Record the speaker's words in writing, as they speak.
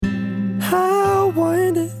I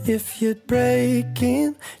wonder if you're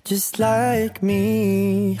breaking just like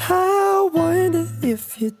me. I wonder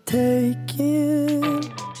if you're taking.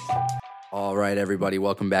 All right, everybody,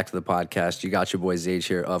 welcome back to the podcast. You got your boy Zage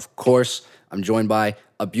here. Of course, I'm joined by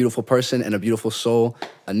a beautiful person and a beautiful soul,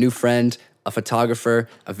 a new friend, a photographer,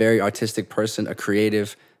 a very artistic person, a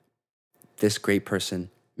creative. This great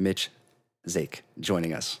person, Mitch Zake,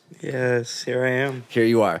 joining us. Yes, here I am. Here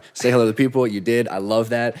you are. Say hello to the people. You did. I love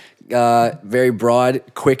that. Very broad,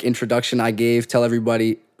 quick introduction I gave. Tell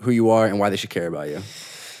everybody who you are and why they should care about you.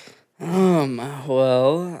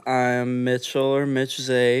 Well, I'm Mitchell or Mitch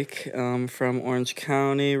Zake from Orange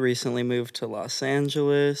County, recently moved to Los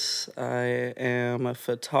Angeles. I am a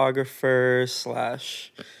photographer /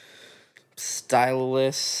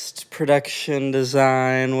 stylist, production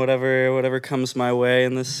design, whatever comes my way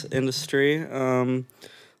in this industry.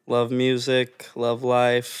 Love music, love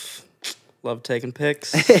life, love taking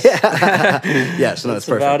pics. Yes, no, that's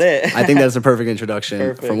perfect. about it. I think that's a perfect introduction.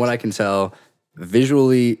 Perfect. From what I can tell,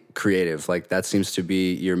 visually creative, like that seems to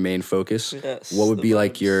be your main focus. Yes, what would the be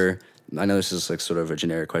like vibes. I know this is like sort of a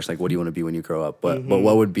generic question, like what do you want to be when you grow up? But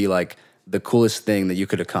what would be like the coolest thing that you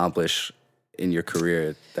could accomplish in your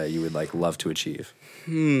career that you would like love to achieve?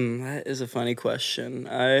 That is a funny question.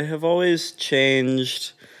 I have always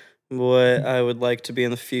changed what I would like to be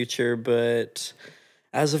in the future, but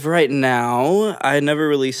as of right now, I never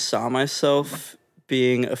really saw myself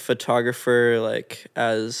being a photographer like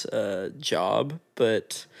as a job,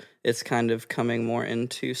 but it's kind of coming more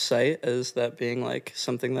into sight as that being like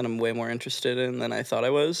something that I'm way more interested in than I thought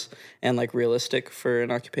I was, and like realistic for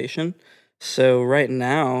an occupation. So right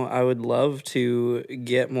now, I would love to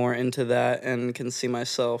get more into that and can see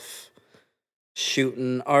myself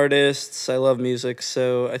shooting artists. I love music,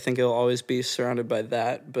 so I think it'll always be surrounded by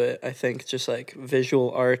that. But I think just like visual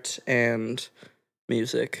art and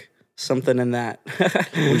music, something in that.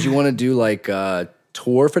 Would you want to do like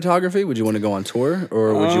tour photography? Would you want to go on tour,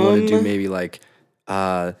 or would you want to do maybe like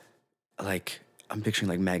I'm picturing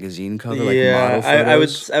like magazine cover, like model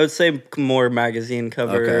photos? I would say more magazine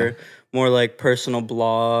cover. Okay. More like personal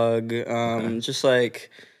blog, just like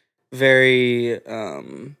very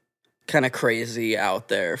kind of crazy out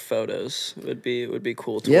there photos would be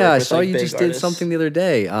cool to Yeah, work I with, saw like, you big just did artists. something the other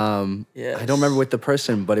day. I don't remember with the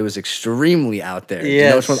person, but it was extremely out there. Do you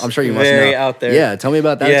know which one? I'm sure you must know. Very out there. Yeah, tell me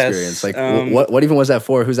about that Yes, experience. Like, what even was that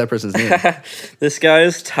for? Who's that person's name? This guy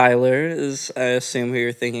is Tyler, I assume who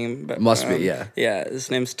you're thinking about. Must be, yeah. Yeah,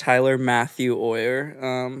 his name's Tyler Matthew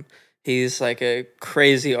Oyer. He's like a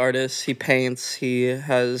crazy artist. He paints, he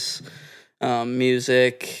has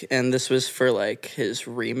music, and this was for like his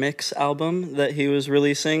remix album that he was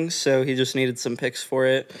releasing, so he just needed some pics for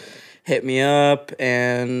it. Hit me up,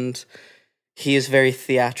 and he is very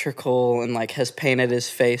theatrical and like has painted his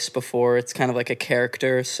face before. It's kind of like a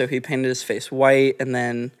character, so he painted his face white and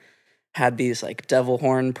then had these like devil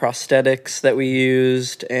horn prosthetics that we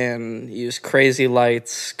used, and used crazy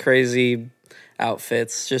lights, crazy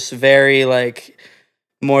outfits, just very like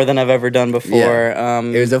more than I've ever done before. Yeah.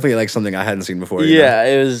 It was definitely like something I hadn't seen before. Yeah,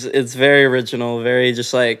 it's very original, very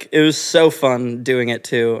just like, it was so fun doing it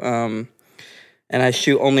too. And I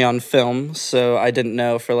shoot only on film, so I didn't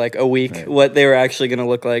know for like a week what they were actually going to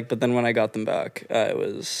look like. But then when I got them back, I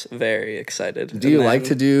was very excited. Do you like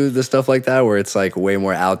to do the stuff like that where it's like way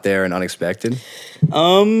more out there and unexpected?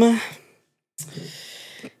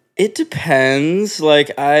 It depends.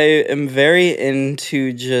 Like, I am very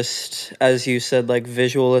into just, as you said, like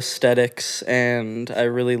visual aesthetics, and I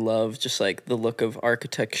really love just like the look of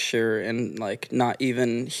architecture and like not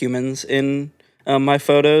even humans in my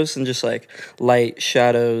photos, and just like light,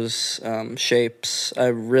 shadows, shapes.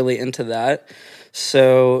 I'm really into that.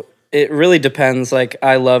 So it really depends. Like,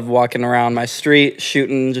 I love walking around my street,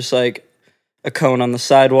 shooting just like a cone on the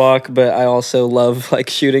sidewalk, but I also love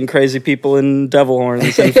like shooting crazy people in devil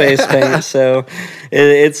horns and face paint. So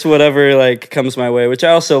it's whatever like comes my way, which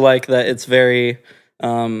I also like that it's very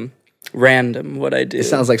random what I do. It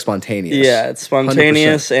sounds like spontaneous. Yeah, it's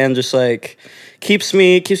spontaneous 100%. And just like keeps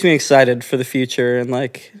me excited for the future and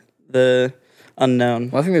like the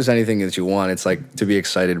unknown. Well, I think there's anything that you want, it's like to be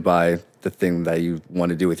excited by the thing that you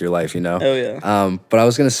want to do with your life, you know? Oh yeah. But I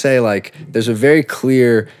was gonna say, like, there's a very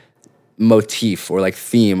clear motif or like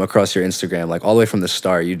theme across your Instagram, like all the way from the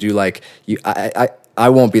start. You do like I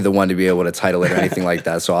won't be the one to be able to title it or anything like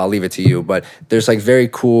that, so I'll leave it to you. But there's like very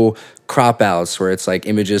cool crop outs where it's like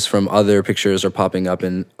images from other pictures are popping up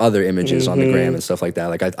in other images on the gram and stuff like that.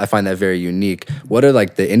 Like I find that very unique. What are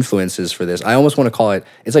like the influences for this? I almost want to call it,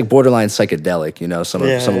 it's like borderline psychedelic, you know, some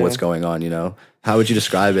of what's going on, you know? How would you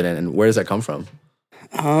describe it, and where does that come from?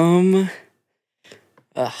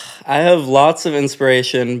 I have lots of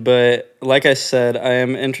inspiration, but like I said, I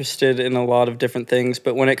am interested in a lot of different things.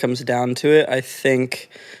 But when it comes down to it, I think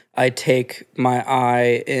I take my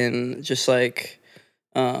eye in just like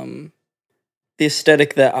the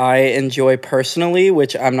aesthetic that I enjoy personally,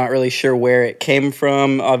 which I'm not really sure where it came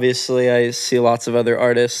from. Obviously, I see lots of other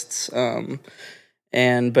artists, but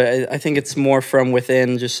I think it's more from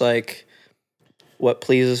within, just like what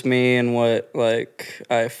pleases me and what like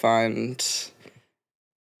I find.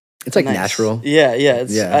 It's like Nice. natural. Yeah,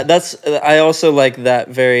 it's I also like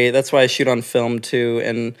that that's why I shoot on film too,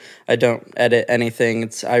 and I don't edit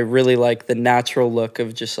anything. I really like the natural look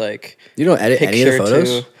of just like You don't edit any of the picture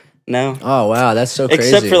photos? to no. Oh wow, that's so crazy.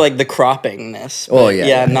 Except for like the croppingness. Oh, but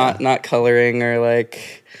yeah, not coloring or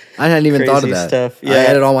like I hadn't even thought of crazy that. stuff. I Yeah.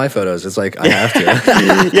 edit all my photos. It's like I have to.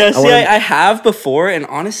 Yeah, see, wanna- I have before, and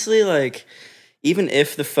honestly, like even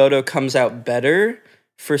if the photo comes out better,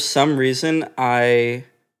 for some reason I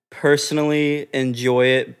personally enjoy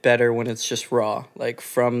it better when it's just raw, like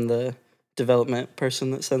from the development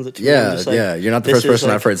person that sends it to me. I'm Yeah, just like, yeah. You're not the this first is person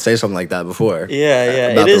like- I've heard say something like that before. Yeah,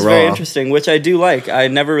 about it the is very raw. interesting, which I do like. I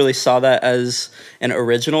never really saw that as an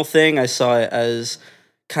original thing. I saw it as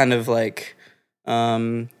kind of like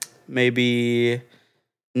maybe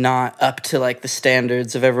not up to like the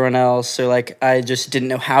standards of everyone else, or like I just didn't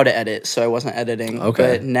know how to edit, so I wasn't editing.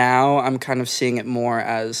 Okay. But now I'm kind of seeing it more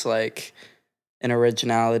as like an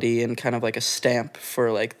originality and kind of like a stamp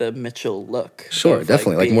for like the Mitchell look. Sure, of,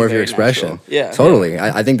 definitely. Like being more of your very expression. natural. Yeah. Totally.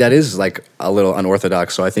 I think that is like a little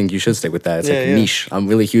unorthodox, so I think you should stick with that. It's like Yeah, yeah. niche. I'm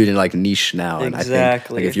really huge in like niche now. And I think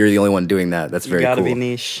Exactly. like, if you're the only one doing that, that's You very gotta cool. be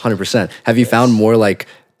niche. 100%. Have you found more like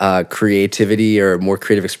creativity or more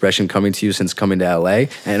creative expression coming to you since coming to LA?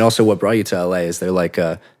 And also what brought you to LA? Is there like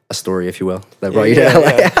a story, if you will, that brought you to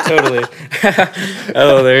LA? Yeah, totally.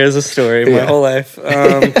 Oh, there is a story. My whole life.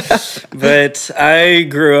 But I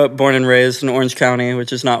grew up, born and raised in Orange County,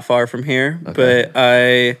 which is not far from here. But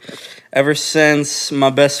ever since my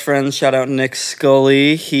best friend, shout out Nick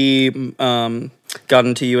Scully, he got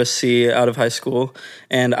into USC out of high school,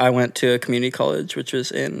 and I went to a community college, which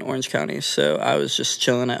was in Orange County. So I was just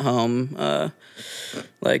chilling at home,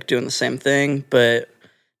 like doing the same thing. But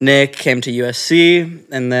Nick came to USC,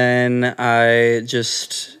 and then I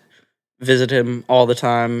just visited him all the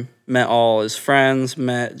time, met all his friends,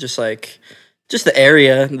 met just the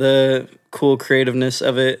area, the cool creativeness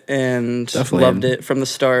of it, and Definitely. loved it from the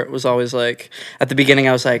start. Was always like, at the beginning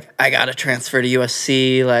I was like, I gotta transfer to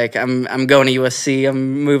USC, like I'm going to USC,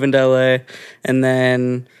 I'm moving to LA, and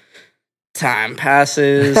then time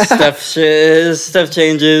passes, stuff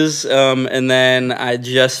changes, and then I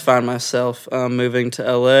just found myself moving to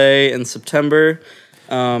LA in September,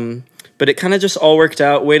 but it kind of just all worked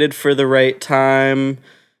out. Waited for the right time.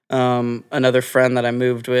 Another friend that I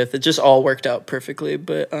moved with, it just all worked out perfectly.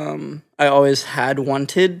 But I always had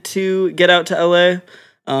wanted to get out to LA,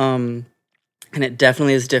 and it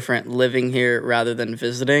definitely is different living here rather than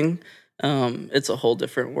visiting. It's a whole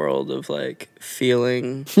different world of like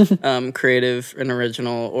feeling creative and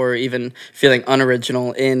original, or even feeling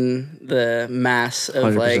unoriginal in the mass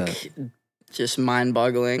of 100%. like just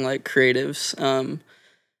mind-boggling like creatives.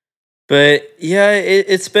 But yeah,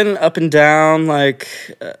 it's been up and down, like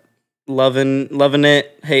loving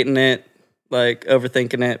it, hating it, like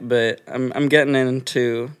overthinking it. But I'm getting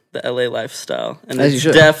into the LA lifestyle, and As you it's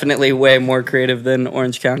should. definitely way more creative than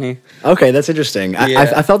Orange County. Okay, that's interesting.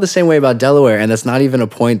 Yeah. I felt the same way about Delaware, and that's not even a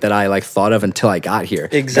point that I like thought of until I got here.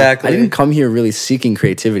 Exactly. I didn't come here really seeking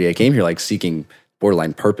creativity. I came here like seeking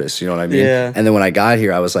borderline purpose. You know what I mean? Yeah. And then when I got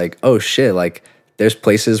here, I was like, oh shit, like there's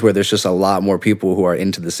places where there's just a lot more people who are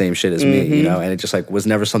into the same shit as me, you know? And it just like was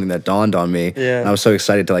never something that dawned on me. Yeah. And I was so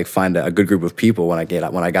excited to like find a good group of people when I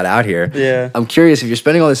got out here. Yeah. I'm curious if you're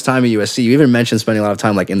spending all this time at USC. You even mentioned spending a lot of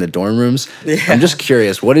time like in the dorm rooms. Yeah. I'm just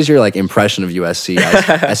curious, what is your like impression of USC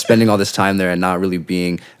as spending all this time there and not really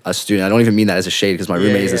being a student? I don't even mean that as a shade because my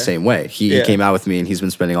roommate is the yeah. same way. He Yeah. came out with me and he's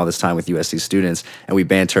been spending all this time with USC students, and we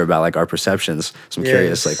banter about like our perceptions. So I'm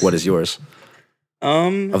curious, Yes. like, what is yours?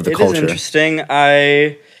 Of the It is culture. interesting.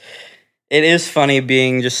 It is funny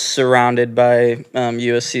being just surrounded by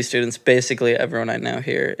USC students. Basically, everyone I know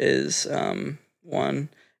here is one.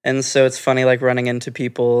 And so it's funny, like, running into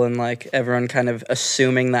people and, like, everyone kind of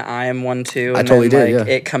assuming that I am one, too. And totally then, did, like,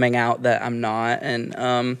 yeah. it coming out that I'm not.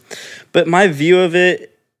 And, but my view of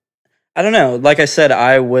it, I don't know. Like I said,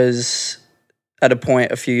 I was at a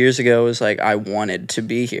point a few years ago, was like, I wanted to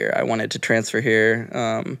be here. I wanted to transfer here.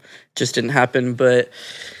 Just didn't happen. But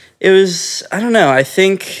it was, I don't know. I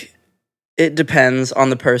think it depends on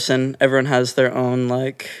the person. Everyone has their own,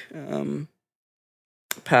 like,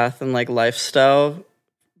 path and, like, lifestyle.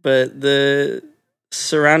 But the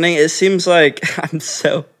surrounding, it seems like I'm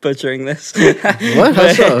so butchering this. What?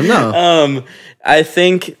 How so? No. I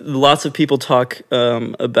think lots of people talk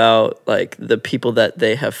about like the people that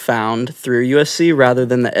they have found through USC rather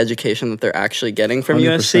than the education that they're actually getting from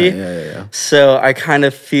 100%, USC. Yeah. So I kind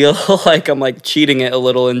of feel like I'm like cheating it a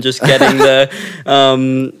little and just getting the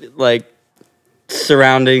like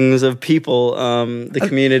surroundings of people, the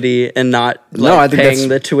community, and not like I think paying that's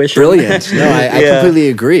the tuition. brilliant. No, I Yeah. completely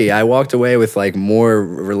agree. I walked away with like more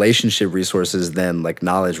relationship resources than like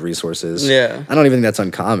knowledge resources. Yeah. I don't even think that's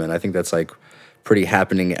uncommon. I think that's like pretty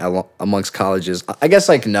happening amongst colleges. I guess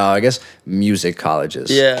like no, I guess music colleges.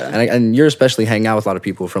 Yeah. And you're especially hanging out with a lot of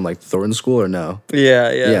people from like Thornton School or no?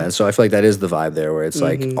 Yeah. Yeah, and so I feel like that is the vibe there, where it's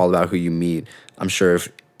Mm-hmm. like all about who you meet. I'm sure if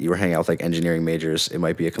you were hanging out with like engineering majors, it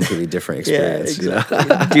might be a completely different experience. Yeah, exactly. You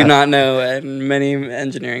know? Do not know many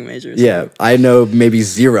engineering majors. Yeah, I know maybe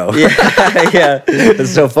zero. Yeah. It's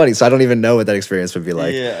so funny. So I don't even know what that experience would be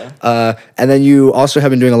like. Yeah. And then you also have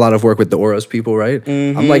been doing a lot of work with the Oros people, right?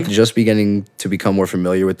 Mm-hmm. I'm like just beginning to become more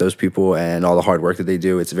familiar with those people and all the hard work that they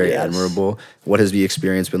do. It's very Yes. admirable. What has the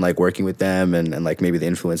experience been like working with them and like maybe the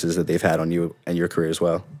influences that they've had on you and your career as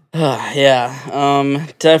well? Yeah.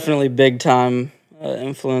 Definitely big time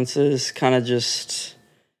influences. Kind of just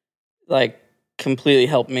like completely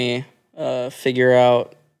helped me figure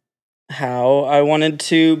out how I wanted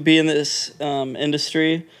to be in this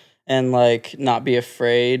industry and like not be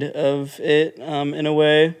afraid of it in a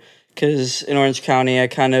way. Because in Orange County, I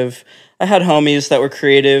had homies that were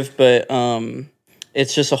creative, but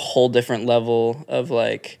it's just a whole different level of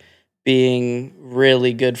like being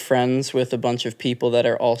really good friends with a bunch of people that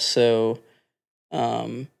are also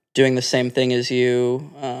doing the same thing as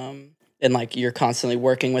you, and like you're constantly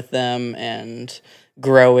working with them and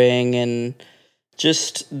growing, and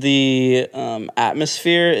just the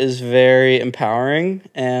atmosphere is very empowering,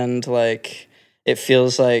 and like it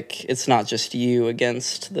feels like it's not just you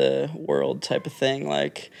against the world type of thing.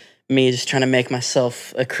 Like me just trying to make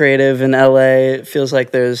myself a creative in LA, it feels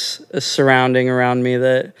like there's a surrounding around me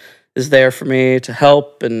that is there for me to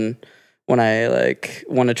help, and when I like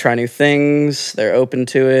want to try new things, they're open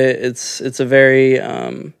to it. It's a very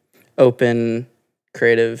open,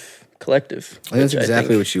 creative collective. I think that's which exactly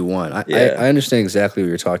think- what you want. Yeah. I understand exactly what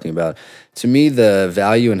you're talking about. To me, the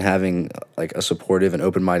value in having like a supportive and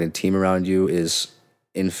open-minded team around you is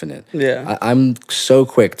infinite. Yeah. I'm so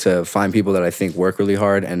quick to find people that I think work really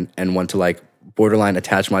hard and want to like borderline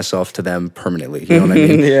attach myself to them permanently. You know what I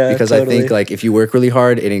mean? Yeah, because I totally. think like if you work really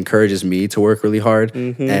hard, it encourages me to work really hard.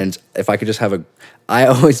 And if I could just have I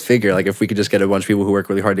always figure like if we could just get a bunch of people who work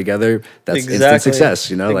really hard together, that's instant Exactly. success.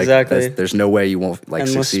 You know, like Exactly. there's no way you won't like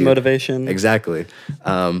Endless succeed. motivation. Exactly.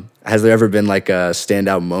 Has there ever been like a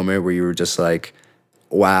standout moment where you were just like,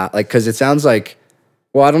 wow, like because it sounds like.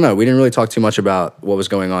 Well, I don't know. We didn't really talk too much about what was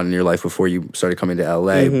going on in your life before you started coming to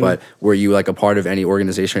LA, but were you like a part of any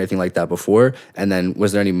organization or anything like that before? And then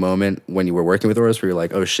was there any moment when you were working with Oros where you're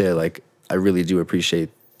like, oh shit, like I really do appreciate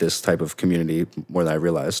this type of community more than I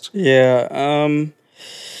realized? Yeah,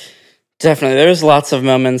 definitely. There's lots of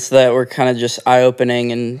moments that were kind of just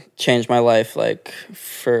eye-opening and changed my life like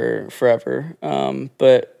for forever.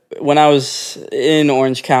 But when I was in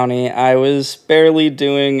Orange County, I was barely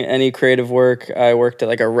doing any creative work. I worked at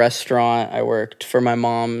like a restaurant. I worked for my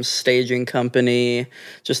mom's staging company.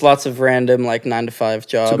 Just lots of random like 9-to-5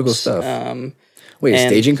 jobs. Typical stuff. Wait, a and-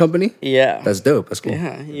 staging company? Yeah. That's dope. That's cool.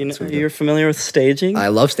 Yeah, you're familiar with staging? I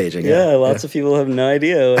love staging. Yeah, lots of people have no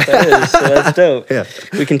idea what that is, so that's dope. Yeah.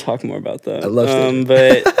 We can talk more about that. I love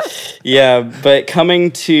staging. But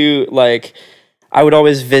coming to like, I would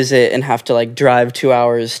always visit and have to like drive 2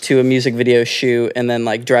 hours to a music video shoot and then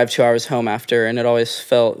like drive 2 hours home after, and it always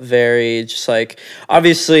felt very just like,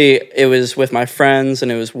 obviously it was with my friends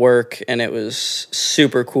and it was work and it was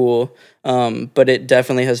super cool, but it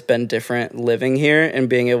definitely has been different living here and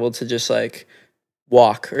being able to just like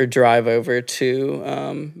walk or drive over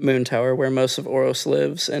to Moon Tower where most of Oros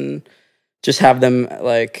lives and just have them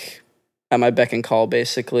like at my beck and call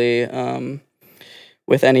basically,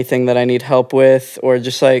 with anything that I need help with or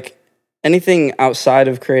just like anything outside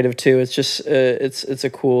of creative too. It's just it's a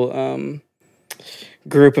cool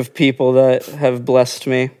group of people that have blessed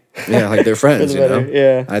me. Yeah, like they're friends, you know?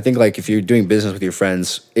 Yeah. I think like if you're doing business with your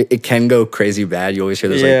friends, it can go crazy bad. You always hear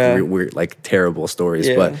those Yeah. like weird, like terrible stories,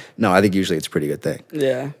 Yeah. but no, I think usually it's a pretty good thing.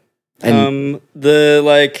 Yeah. And The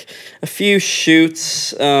like a few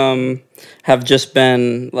shoots have just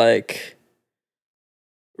been like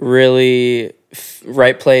really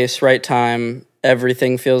right place, right time.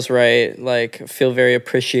 Everything feels right. Like feel very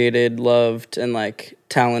appreciated, loved, and like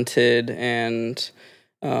talented, and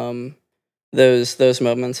those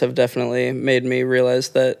moments have definitely made me realize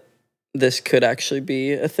that this could actually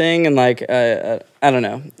be a thing. And like I don't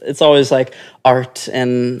know, it's always like art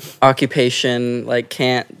and occupation like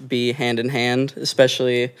can't be hand in hand,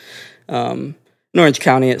 especially in Orange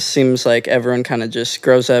County. It seems like everyone kind of just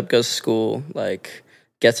grows up, goes to school, like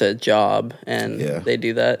gets a job, and they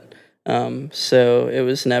do that. So it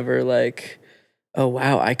was never like, oh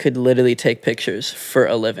wow, I could literally take pictures for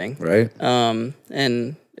a living, Right.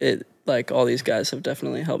 and it like all these guys have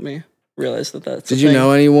definitely helped me realize that that's. Did you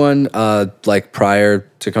know anyone like prior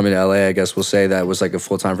to coming to LA, I guess we'll say, that was like a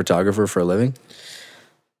full-time photographer for a living?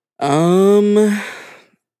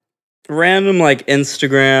 Random like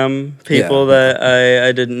Instagram people that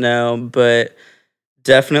I didn't know, but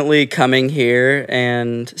definitely coming here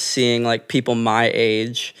and seeing like people my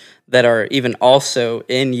age that are even also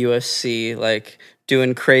in USC, like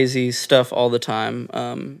doing crazy stuff all the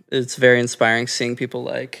time. It's very inspiring seeing people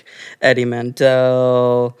like Eddie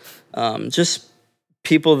Mandel, just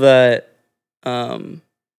people that,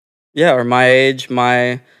 are my age,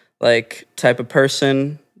 my like type of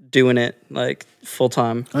person doing it like full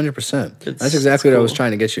time. 100%. That's exactly what I was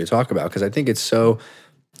trying to get you to talk about, because I think it's so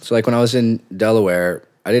like when I was in Delaware,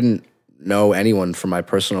 I didn't know anyone from my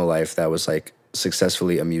personal life that was like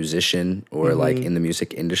successfully a musician or like in the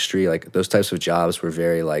music industry. Like those types of jobs were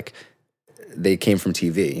very like, they came from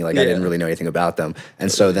TV. Like I didn't really know anything about them.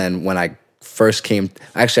 And so then when I first came,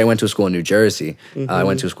 actually I went to a school in New Jersey. I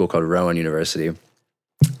went to a school called Rowan University.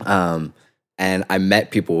 And I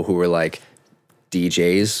met people who were like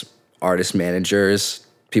DJs, artist managers,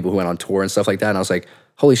 people who went on tour and stuff like that. And I was like,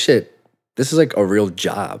 holy shit, this is like a real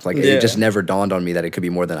job. Like it just never dawned on me that it could be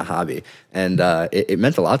more than a hobby. And it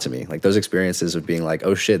meant a lot to me. Like those experiences of being like,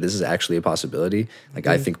 oh shit, this is actually a possibility. Like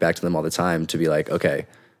I think back to them all the time to be like, okay,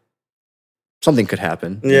 something could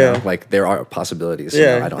happen. You know? Like there are possibilities. You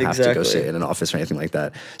know? I don't have to go sit in an office or anything like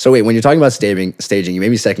that. So wait, when you're talking about staging, you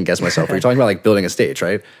made me second guess myself. You're talking about like building a stage,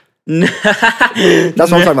 right? That's what I'm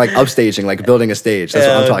talking about, like upstaging, like building a stage. That's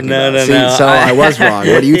what I'm talking about. See, so I was wrong.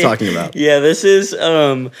 What are you talking about? Yeah, this is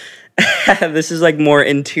this is like more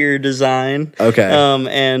interior design. Okay.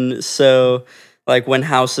 And so like when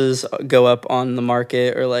houses go up on the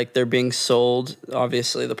market or like they're being sold,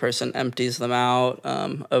 obviously the person empties them out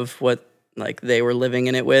of what like they were living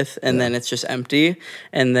in it with, and then it's just empty.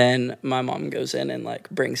 And then my mom goes in and like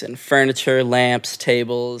brings in furniture, lamps,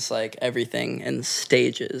 tables, like everything, and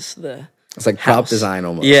stages the It's like prop design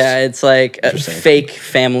almost. Yeah, it's like a fake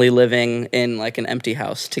family living in like an empty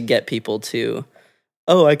house to get people to,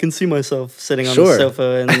 oh, I can see myself sitting on the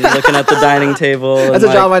sofa and looking at the dining table. That's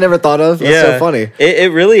a job I never thought of. That's so funny.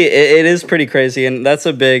 It really is pretty crazy, and that's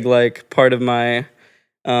a big like part of my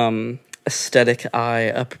aesthetic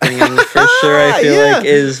eye upbringing for sure. I feel like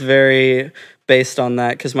is very based on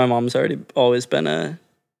that, because my mom's always been a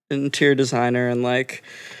interior designer and like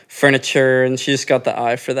furniture, and she just got the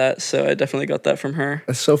eye for that. So I definitely got that from her.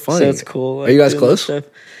 That's so funny. So it's cool. Like, are you guys close?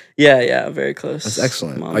 Yeah, very close. That's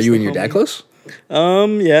excellent. Are you and your dad close?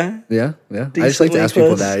 Yeah. I just like to ask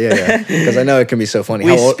people that. Because I know it can be so funny.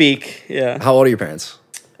 We speak. Yeah. How old are your parents?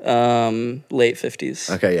 Late 50s.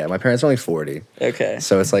 Okay, yeah. My parents are only 40. Okay.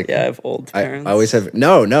 So it's like, yeah, I have old parents. I always have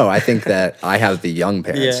no. I think that I have the young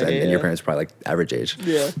parents, and your parents are probably like average age.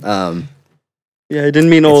 Yeah. Yeah, I didn't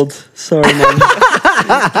mean old. Sorry, Mom.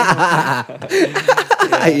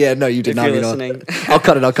 Yeah, no, you did not mean old. I'll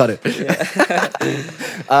cut it.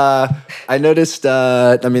 I noticed,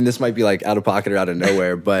 I mean, this might be like out of pocket or out of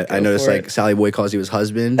nowhere, but I noticed like Sally Boy calls you his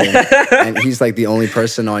husband, and he's like the only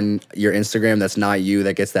person on your Instagram that's not you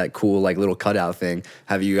that gets that cool like little cutout thing.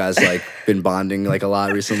 Have you guys like been bonding like a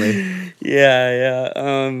lot recently? Yeah.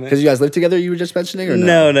 Because you guys live together, you were just mentioning, or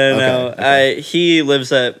no? No. Okay. He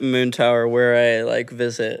lives at Moon Tower, where I like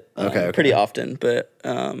visit pretty often, but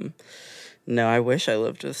no, I wish I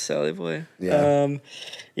lived with Sally Boy.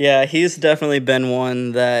 Yeah, he's definitely been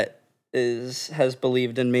one that has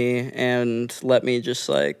believed in me and let me just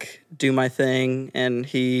like do my thing, and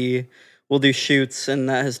he will do shoots, and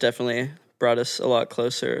that has definitely brought us a lot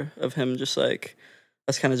closer of him just like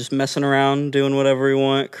us kind of just messing around, doing whatever we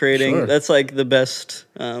want, creating. Sure. That's like the best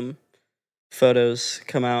photos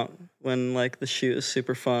come out when like the shoot is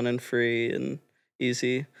super fun and free and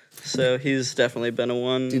easy. So he's definitely been a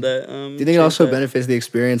one that. Do you think it also benefits the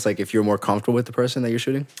experience, like if you're more comfortable with the person that you're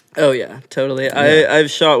shooting? Oh yeah, totally. Yeah.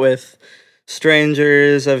 I've shot with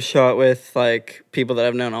strangers. I've shot with like people that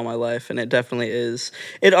I've known all my life, and it definitely is.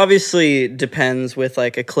 It obviously depends with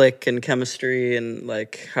like a click and chemistry and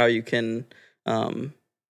like how you can,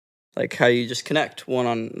 like how you just connect one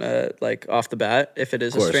on like off the bat if it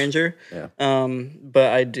is a stranger. Yeah.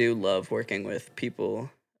 But I do love working with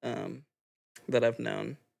people. that I've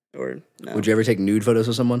known or no. Would you ever take nude photos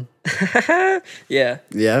of someone? Yeah,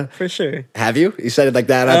 Yeah? for sure. Have you? You said it like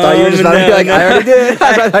that. I thought you were just about to be like, no. I already did.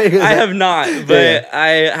 I thought you were I gonna say- have not, but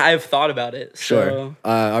I've thought about it. Sure.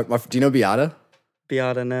 So. Do you know Beata?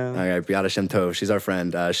 Beata, no. All right, Beata Shem Tov. She's our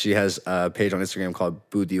friend. She has a page on Instagram called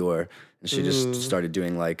Bou Dior, and she just started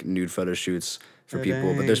doing like nude photo shoots for people.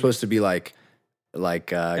 But they're dang. supposed to be like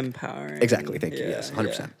Empowering. exactly. Thank you. Yeah, Yes,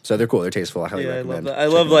 100%. So they're cool. They're tasteful. I highly Yeah, I love recommend. that. I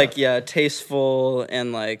love like tasteful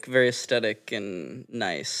and like very aesthetic and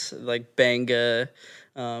nice. Like Banga.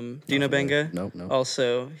 Do you know Banga? No.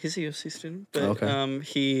 Also, he's a UFC student, but Okay.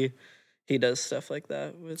 he does stuff like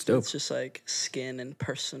that. dope. It's just like skin and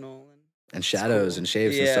personal And shadows cool. and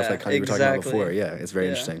shapes and stuff like how you were talking about before. Yeah, it's very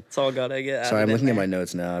interesting. It's all gotta get. Sorry, I'm added looking in at my there.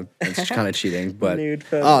 notes now. It's kind of cheating, but Nude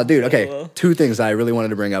photos. oh, dude, okay. LOL. 2 things that I really wanted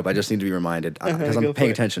to bring up. I just need to be reminded because Go I'm for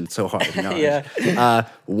paying it. attention so hard. You know? Yeah.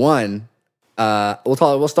 One,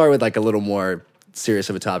 we'll start with like a little more serious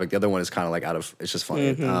of a topic. The other one is kind of like it's just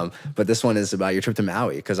funny. But this one is about your trip to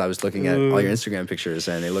Maui because I was looking at all your Instagram pictures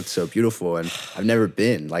and they looked so beautiful. And I've never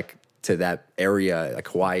been like to that area, like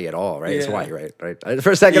Hawaii at all, right? It's Yeah. Hawaii, right?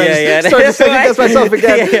 For a second, I Yeah, just yeah. started to second guess myself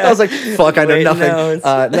again. Yeah. I was like, fuck, I know Wait, nothing. no,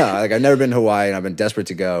 it's- No, like I've never been to Hawaii and I've been desperate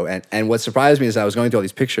to go. And what surprised me is I was going through all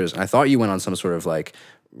these pictures and I thought you went on some sort of like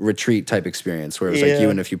retreat type experience where it was like Yeah. you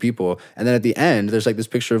and a few people. And then at the end, there's like this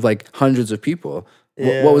picture of like hundreds of people.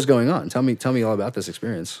 Yeah. What was going on? Tell me all about this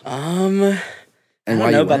experience. I And don't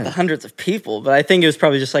why know you about went. the hundreds of people, but I think it was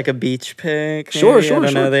probably just like a beach pic. Sure. I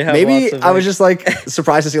don't know. They have Maybe lots of, I was like- just like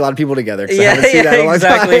surprised to see a lot of people together because I Yeah, haven't seen yeah, that in a long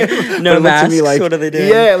exactly. time. No But it looked to me masks, what are they doing?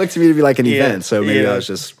 Yeah, it looked to me to be like an Yeah, event. So maybe I yeah. was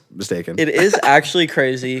just mistaken. It is actually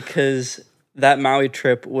crazy because that Maui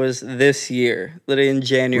trip was this year. Literally in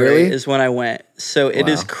January Really? is when I went. So it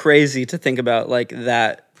is Wow. crazy to think about like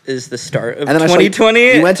that is the start of And then I saw you-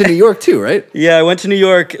 2020. You went to New York too, right? Yeah, I went to New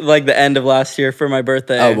York like the end of last year for my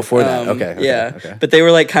birthday. Oh, before that. Okay, Yeah. okay. But they were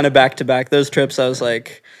like kind of back to back. Those trips, I was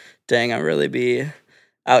like, dang, I really be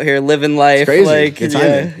out here living life. crazy. Like, Good yeah,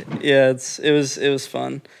 timing. yeah, it was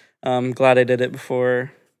fun. Glad I did it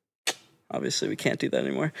before. Obviously, we can't do that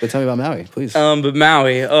anymore. But tell me about Maui, please. But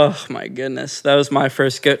Maui, oh my goodness, that was my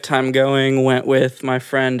first time going. Went with my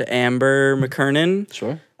friend Amber McKernan.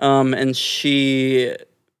 Sure. And she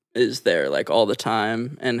is there like all the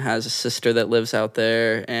time and has a sister that lives out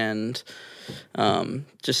there and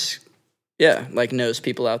just like knows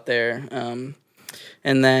people out there.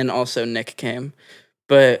 And then also Nick came.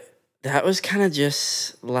 But that was kind of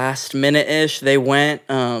just last minute-ish. They went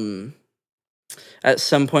at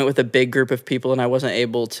some point with a big group of people and I wasn't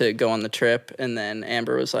able to go on the trip. And then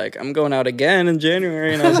Amber was like, I'm going out again in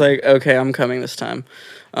January. And I was like, okay, I'm coming this time.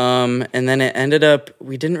 And then it ended up,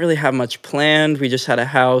 we didn't really have much planned. We just had a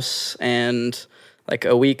house and like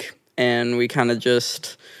a week and we kind of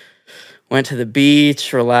just went to the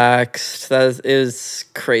beach, relaxed. That is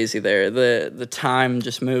crazy there. The time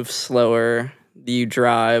just moves slower. You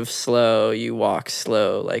drive slow, you walk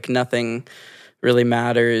slow. Like nothing really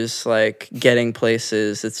matters, like getting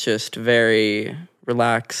places. It's just very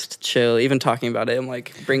relaxed, chill. Even talking about it, I'm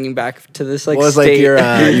like bringing back to this like What was state.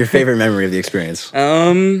 like your favorite memory of the experience?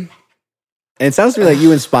 Um, And it sounds to me like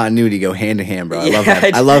you and spontaneity go hand in hand, bro. I love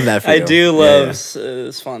that. I love that for you. I do Yeah, love yeah.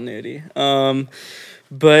 spontaneity.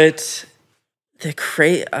 But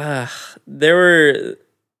there were,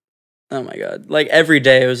 oh my god, like every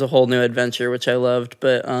day it was a whole new adventure, which I loved.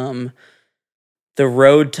 But the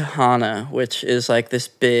road to Hana, which is like this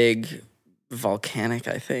big volcanic,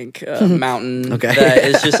 I think, mountain Okay. that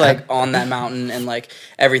is just like on that mountain and like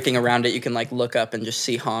everything around it, you can like look up and just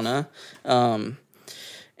see Hana.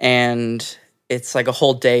 And it's like a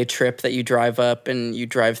whole day trip that you drive up and you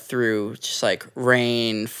drive through just like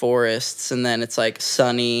rain, forests, and then it's like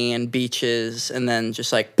sunny and beaches and then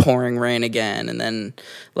just like pouring rain again and then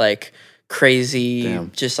like crazy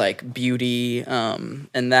Damn. just like beauty. And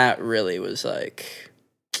that really was like,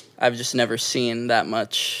 I've just never seen that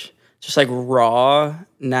much just like raw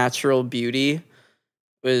natural beauty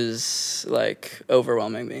was like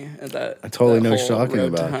overwhelming me at that. I totally that know what you're whole talking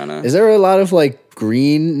road to about. Hana. Is there a lot of like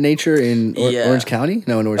green nature in Yeah. Orange County?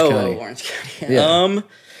 No, in Orange County. Orange County. Yeah.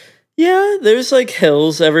 Yeah, there's like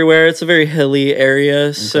hills everywhere. It's a very hilly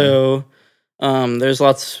area, so there's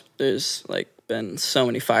like been so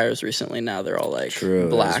many fires recently. Now they're all like True, that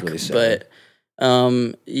is black, really sad.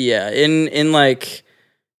 but yeah, in like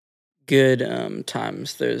good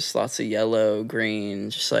times, there's lots of yellow, green,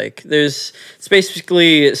 just like it's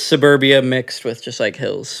basically suburbia mixed with just like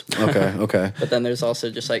hills. Okay. But then there's also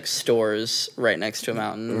just like stores right next to a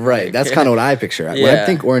mountain. Right, Like, that's kind of what I picture. When I Yeah.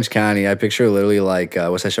 think Orange County, I picture literally like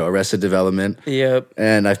what's that show, Arrested Development, Yep.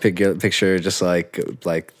 and I picture just like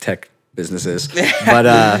businesses. But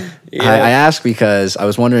I ask because I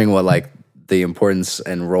was wondering what like the importance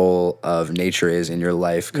and role of nature is in your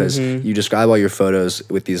life, because you describe all your photos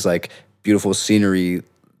with these like beautiful scenery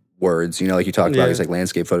words, you know, like you talked about these like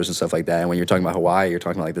landscape photos and stuff like that. And when you're talking about Hawaii, you're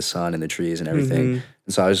talking about like the sun and the trees and everything.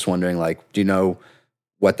 And so I was just wondering, like, do you know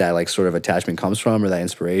what that like sort of attachment comes from, or that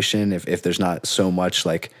inspiration, if there's not so much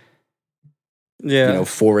like, you know,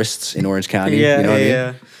 forests in Orange County? You know what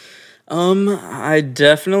I mean? I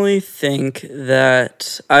definitely think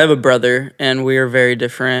that I have a brother and we are very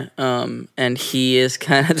different. And he is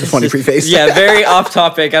kind of It's a funny preface. very off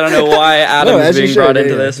topic. I don't know why Adam's being brought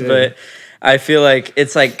into this, but I feel like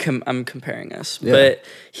it's like I'm comparing us, but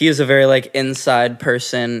he is a very like inside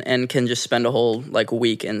person and can just spend a whole like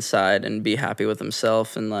week inside and be happy with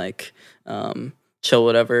himself and like chill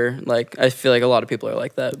whatever. Like I feel like a lot of people are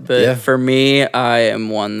like that, but for me, I am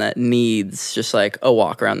one that needs just like a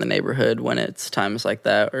walk around the neighborhood when it's times like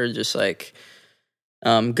that, or just like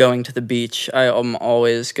going to the beach. I am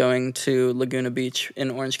always going to Laguna Beach in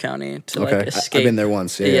Orange County to like escape. I've been there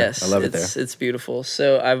once. Yes, I love it there. It's beautiful.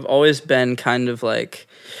 So I've always been kind of like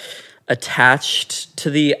attached to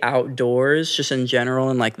the outdoors just in general,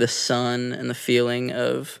 and like the sun and the feeling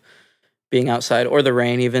of being outside, or the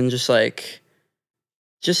rain even, just like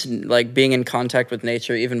being in contact with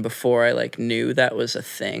nature even before I like knew that was a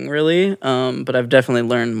thing really. But I've definitely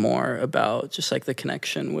learned more about just like the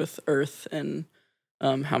connection with Earth and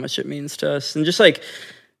how much it means to us, and just like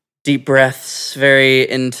deep breaths, very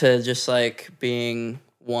into just like being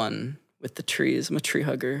one with the trees. I'm a tree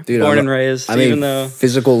hugger, dude, born and raised. Even though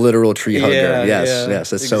physical, literal tree hugger. Yes,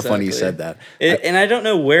 that's exactly. So funny you said that. And I don't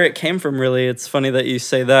know where it came from really. It's funny that you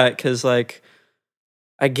say that, because like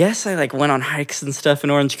I guess I like went on hikes and stuff in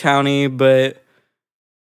Orange County, but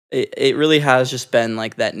it really has just been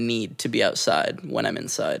like that need to be outside when I'm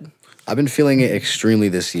inside. I've been feeling it extremely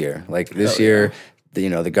this year. Like this year,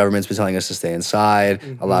 the government's been telling us to stay inside.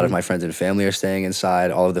 A lot of my friends and family are staying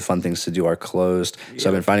inside. All of the fun things to do are closed. So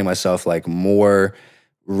I've been finding myself like more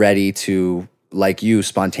ready to, like you,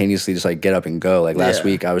 spontaneously just like get up and go. Like last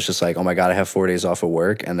week, I was just like, oh my God, I have 4 days off of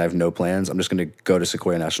work and I have no plans. I'm just going to go to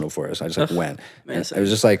Sequoia National Forest. I just like went. And it was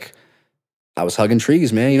just like, I was hugging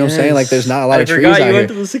trees, man. You know what I'm saying? Like there's not a lot of trees out here. I forgot you went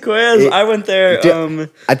to the Sequoias. I went there.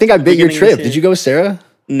 I think I bit your trip. Did you go with Sarah?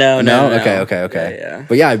 No. Okay. Yeah.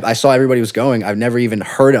 But yeah, I saw everybody was going. I've never even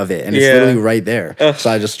heard of it, and it's literally right there. So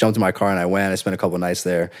I just jumped in my car and I went. I spent a couple nights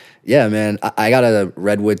there. Yeah, man. I got a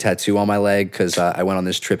redwood tattoo on my leg because I went on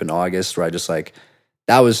this trip in August where I just like,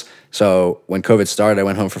 so when COVID started, I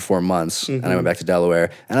went home for 4 months and I went back to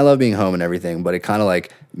Delaware, and I love being home and everything, but it kind of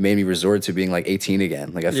like made me resort to being like 18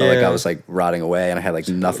 again. Like I felt like I was like rotting away and I had like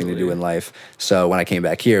nothing to do in life. So when I came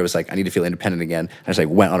back here, it was like, I need to feel independent again. I just like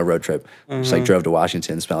went on a road trip, just like drove to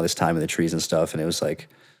Washington, spent all this time in the trees and stuff. And it was like,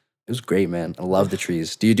 it was great, man. I love the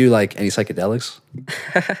trees. Do you do like any psychedelics?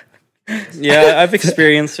 Yeah, I've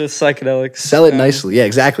experienced with psychedelics. Sell it nicely. Yeah,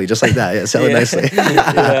 exactly. Just like that. Yeah, sell it nicely.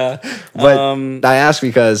 But I ask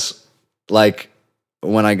because, like,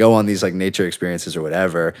 when I go on these, like, nature experiences or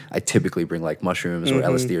whatever, I typically bring, like, mushrooms or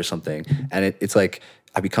LSD or something. And it's, like,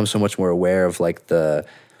 I become so much more aware of, like, the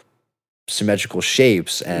symmetrical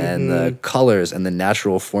shapes and the colors and the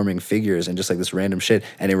natural forming figures and just, like, this random shit.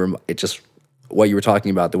 And it just... what you were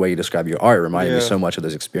talking about, the way you describe your art, reminded me so much of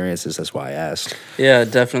those experiences. That's why I asked. Yeah,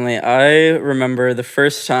 definitely. I remember the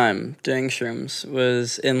first time doing shrooms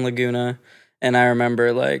was in Laguna, and I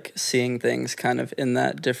remember like seeing things kind of in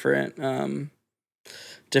that different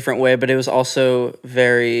way, but it was also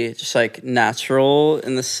very just like natural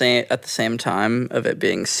at the same time of it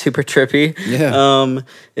being super trippy. Yeah.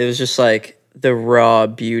 It was just like the raw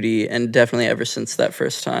beauty, and definitely ever since that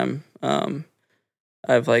first time,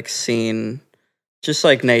 I've like seen just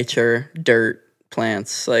like nature, dirt,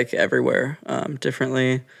 plants, like everywhere,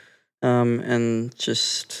 differently. And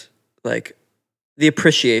just like the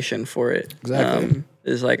appreciation for it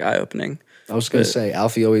is like eye-opening. I was going to say,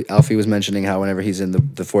 Alfie was mentioning how whenever he's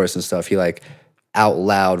in the forest and stuff, he like out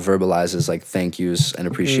loud verbalizes like thank yous and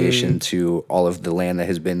appreciation to all of the land that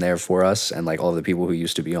has been there for us and like all of the people who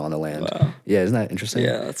used to be on the land. Wow. Yeah, isn't that interesting?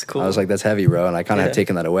 Yeah, that's cool. I was like, that's heavy, bro. And I kind of have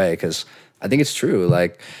taken that away because I think it's true.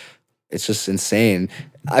 Like, it's just insane.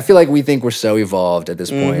 I feel like we think we're so evolved at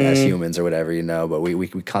this point as humans or whatever, you know, but we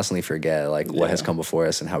constantly forget like what has come before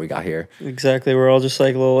us and how we got here. Exactly. We're all just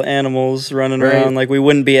like little animals running around. Like we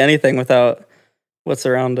wouldn't be anything without what's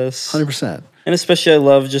around us. 100%. And especially I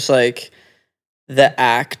love just like the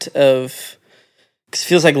act of, because it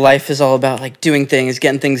feels like life is all about like doing things,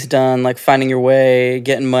 getting things done, like finding your way,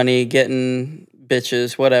 getting money, getting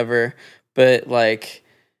bitches, whatever. But like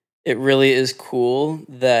it really is cool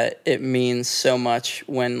that it means so much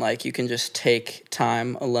when like you can just take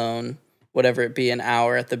time alone, whatever it be, an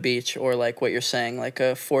hour at the beach, or like what you're saying, like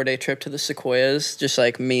a 4-day trip to the Sequoias, just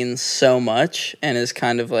like means so much and is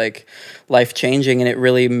kind of like life changing. And it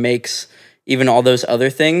really makes even all those other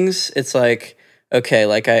things, it's like, okay,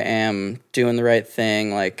 like I am doing the right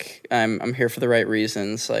thing, like I'm here for the right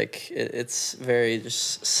reasons, like it's very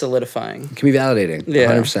just solidifying. It can be validating,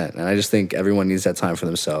 Yeah. 100%. And I just think everyone needs that time for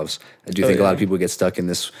themselves. I do think a lot of people get stuck in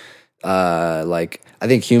this, like, I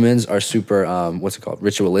think humans are super, what's it called,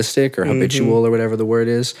 ritualistic or habitual or whatever the word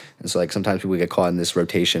is. And so, like, sometimes people get caught in this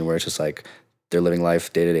rotation where it's just like they're living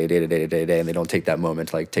life day to day, day to day to day to day, and they don't take that moment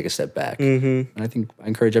to like take a step back. And I think I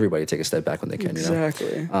encourage everybody to take a step back when they can.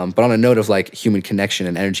 Exactly. You know? But on a note of like human connection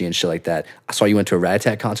and energy and shit like that, I saw you went to a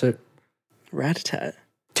Rat-a-tat concert. Rat-a-tat.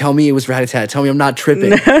 Tell me it was Rat-a-tat. Tell me I'm not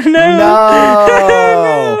tripping. No.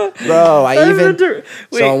 Bro, I even Wait.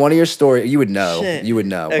 so on one of your stories, you would know, Shit. but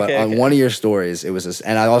Okay, on okay. one of your stories, it was this,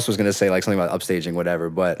 and I also was gonna say like something about upstaging, whatever.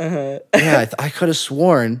 But yeah, I could have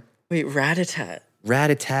sworn Wait, Rat-a-tat.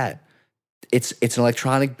 Rat-a-tat. It's an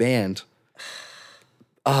electronic band.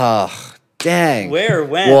 Oh, dang. Where?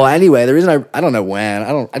 When? Well, anyway, the reason I don't know when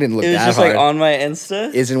I didn't look It was that just hard. like on my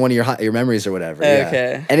Insta. Is in one of your memories or whatever. Yeah.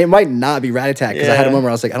 Okay. And it might not be Rat-a-tat because I had a Yeah. moment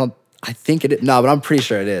where I was like, I think it is. No, but I'm pretty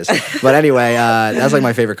sure it is. But anyway, that's like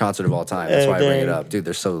my favorite concert of all time. That's why I bring it dang. up. Dude,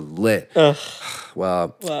 they're so lit. Well,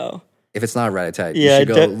 Wow. if it's not Rat-a-tat, Yeah, you should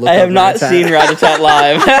go look I up have not Rat-a-tat. seen Rat-a-tat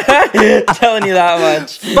live. Telling you that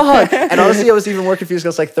much. Fuck. And honestly, I was even more confused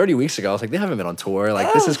because like 30 weeks ago, I was like, they haven't been on tour.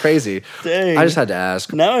 Like, this is crazy. Dang. I just had to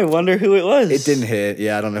ask. Now I wonder who it was. It didn't hit.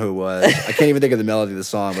 Yeah, I don't know who it was. I can't even think of the melody of the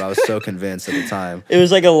song, but I was so convinced at the time. It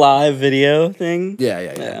was like a live video thing. Yeah.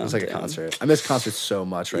 It was like a damn. concert. I miss concerts so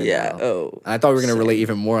much right Yeah. now. Oh. And I thought we were going to relate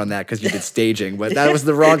even more on that because you did staging, but that was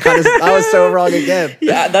the wrong kind of. I was so wrong again.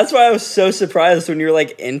 Yeah, that's why I was so surprised when you were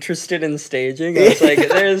like interested in staging. I was like,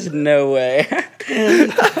 there's no way.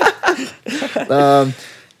 But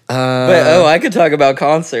I could talk about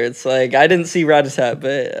concerts. Like I didn't see Rat-a-tat,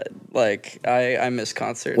 but like I miss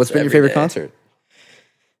concerts. What's been your every favorite day.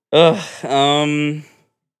 concert?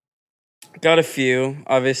 Got a few.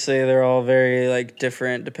 Obviously, they're all very like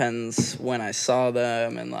different. Depends when I saw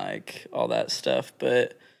them and like all that stuff.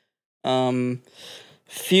 But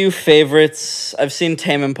few favorites. I've seen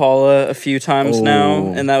Tame Impala a few times now,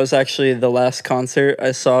 Oh. and that was actually the last concert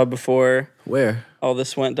I saw before Where? all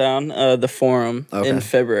this went down. The Forum Okay. in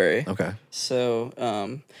February. Okay. So,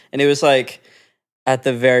 and it was like at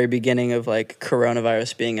the very beginning of like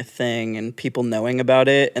coronavirus being a thing and people knowing about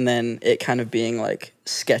it, and then it kind of being like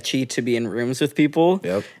sketchy to be in rooms with people.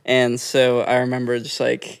 Yep. And so I remember just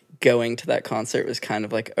like going to that concert was kind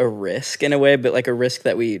of like a risk in a way, but like a risk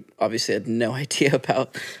that we obviously had no idea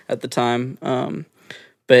about at the time.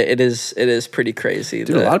 But it is pretty crazy.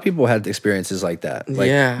 Dude, a lot of people had experiences like that. Like,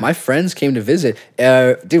 Yeah. my friends came to visit.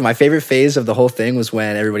 Dude, my favorite phase of the whole thing was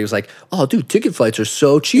when everybody was like, "Oh, dude, ticket flights are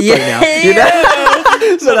so cheap right now." You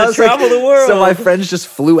know? So Wanna travel the world. So my friends just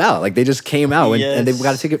flew out. Like they just came out and they Yes.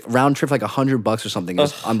 got a ticket round trip like $100 or something. It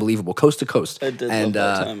was unbelievable, coast to coast. I did and,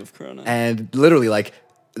 love that time of Corona. And literally, like,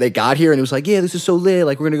 they got here and it was like, yeah, this is so lit.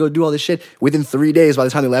 Like, we're gonna go do all this shit. Within 3 days, by the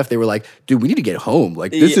time they left, they were like, dude, we need to get home.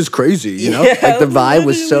 Like, this is crazy. You know, Yeah, like the vibe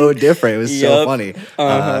was so different. It was so Yup. funny.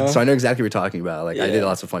 So I know exactly what you're talking about. Like, I did Yeah.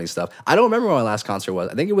 lots of funny stuff. I don't remember when my last concert was.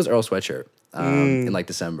 I think it was Earl Sweatshirt in like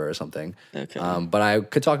December or something. Okay. But I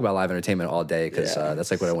could talk about live entertainment all day because Yeah,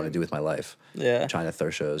 that's like what I want to do with my life. Yeah. Trying to throw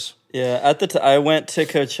shows. Yeah, at the I went to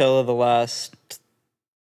Coachella the last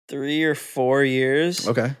 3 or 4 years.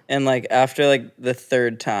 Okay. And like after like the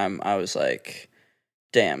third time, I was like,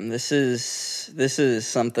 "Damn, this is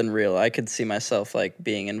something real." I could see myself like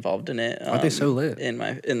being involved in it. Aren't they so lit?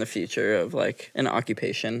 in the future of like an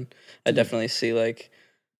occupation? I definitely see like,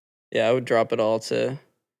 yeah, I would drop it all to.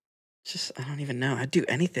 Just I don't even know. I'd do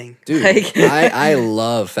anything, Dude, Like, I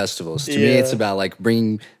love festivals. To me, Yeah. it's about like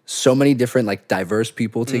bringing so many different like diverse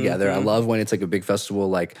people together. Mm-hmm. I love when it's like a big festival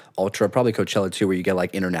like Ultra, probably Coachella too, where you get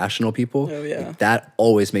like international people. Oh, yeah. Like, that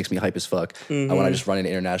always makes me hype as fuck when Mm-hmm. I just run into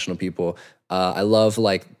international people. I love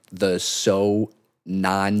like the so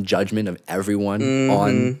non-judgment of everyone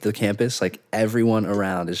on the campus. Like everyone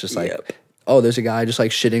around is just like, Mm-hmm. Yep. oh, there's a guy just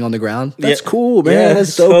like shitting on the ground. That's Yeah. cool, man. Yeah,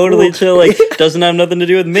 That's so totally cool. chill. Like doesn't have nothing to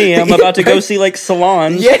do with me. I'm about to go see like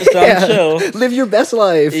Salon. Yeah, so I'm chill. live your best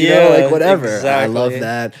life. You know, Yeah, like whatever. I love exactly.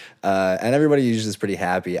 that. And everybody usually is pretty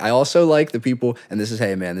happy. I also like the people, and this is,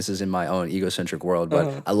 hey man, this is in my own egocentric world,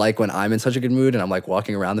 but I like when I'm in such a good mood and I'm like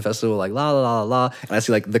walking around the festival like la la la la, and I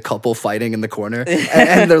see like the couple fighting in the corner,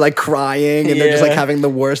 and they're like crying, and they're just like having the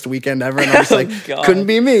worst weekend ever, and I'm just like, couldn't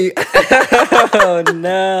be me. Oh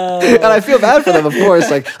no. And I feel bad for them, of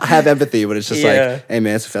course. Like I have empathy, but it's just like, hey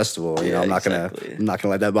man, it's a festival. You know, I'm not gonna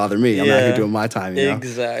let that bother me. I'm out here doing my time. You know?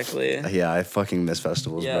 Exactly. Yeah, I fucking miss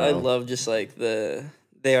festivals. Yeah, bro. I love just like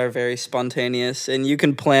they are very spontaneous, and you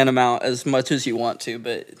can plan them out as much as you want to,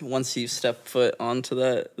 but once you step foot onto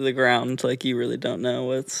the ground, like you really don't know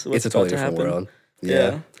what's it's a about totally to different happen. world.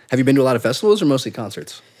 Yeah. Have you been to a lot of festivals or mostly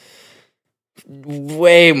concerts?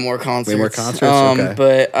 Way more concerts. Way more concerts? Okay.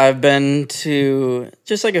 But I've been to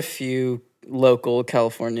just like a few local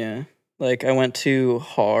California. Like I went to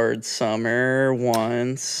Hard Summer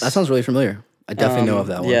once. That sounds really familiar. I definitely know of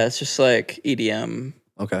that one. Yeah, it's just like EDM.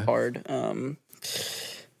 Okay. Hard.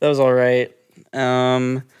 That was all right.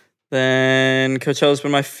 Then Coachella's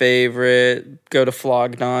been my favorite. Go to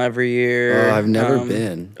Flog Gnaw every year. Oh, I've never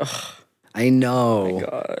been. I know. Oh my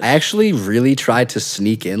gosh. I actually really tried to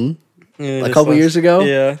sneak in a Just couple years ago.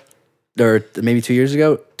 Yeah. Or maybe 2 years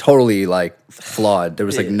ago. Totally like flawed. There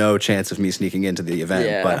was like no chance of me sneaking into the event,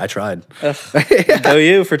 Yeah. but I tried. Go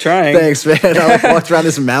you for trying. Thanks, man. I like walked around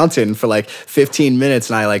this mountain for like 15 minutes,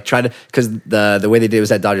 and I like tried to, because the way they did it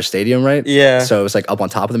was at Dodger Stadium, right? Yeah. So it was like up on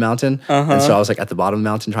top of the mountain, and so I was like at the bottom of the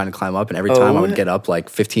mountain trying to climb up, and every time I would get up like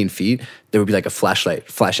 15 feet, there would be like a flashlight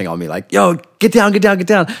flashing on me, like, "Yo, get down, get down, get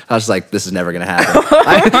down." I was like, "This is never gonna happen."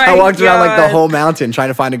 I walked around like the whole mountain trying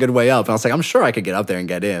to find a good way up, and I was like, "I'm sure I could get up there and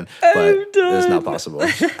get in, but it's not possible."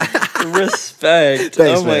 Respect.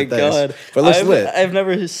 Thanks, oh my man, thanks. god. But it looks lit. I've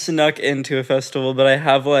never snuck into a festival, but I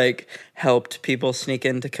have like helped people sneak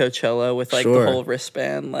into Coachella with like Sure. the whole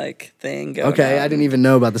wristband like thing going Okay, on. I didn't even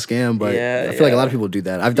know about the scam, but Yeah, I feel like a lot yeah. of people do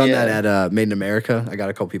that. I've done Yeah. that at Made in America. I got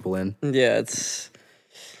a couple people in. Yeah, it's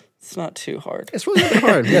not too hard. It's really not that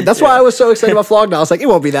hard. Yeah, that's why I was so excited about Flog Gnaw. I was like, it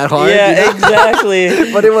won't be that hard. Yeah, you know?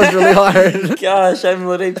 exactly. But it was really hard. Gosh, I'm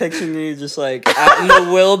literally picturing you just like out in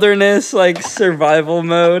the wilderness, like survival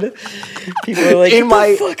mode. People are like, in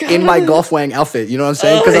my "Fuck out in of my here." golf wang outfit, you know what I'm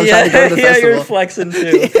saying? Because I'm yeah, trying to go to the yeah, festival. you're flexing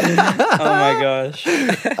too. Oh my gosh.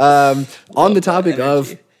 On the topic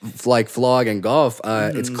of like vlog and golf,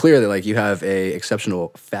 it's clear that like you have a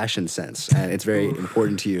exceptional fashion sense, and it's very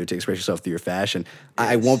important to you to express yourself through your fashion.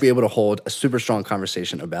 I won't be able to hold a super strong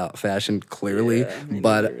conversation about fashion, clearly,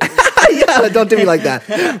 but yeah, don't do me like that.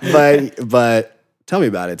 But tell me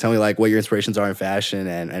about it. Tell me like what your inspirations are in fashion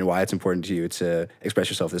and why it's important to you to express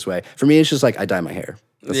yourself this way. For me, it's just like I dye my hair.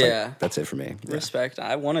 That's Yeah. like, that's it for me. Yeah. Respect.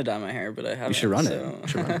 I want to dye my hair, but I haven't. You should run so. it. You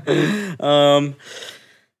should run it.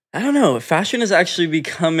 I don't know. Fashion is actually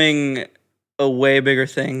becoming a way bigger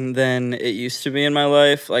thing than it used to be in my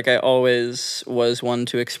life. Like I always was one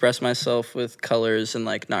to express myself with colors and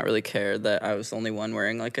like not really care that I was the only one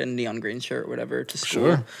wearing like a neon green shirt or whatever to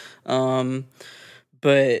school. Sure.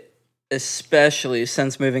 But especially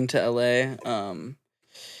since moving to LA,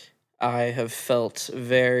 I have felt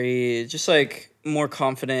very just like more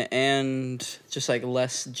confident and just like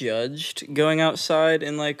less judged going outside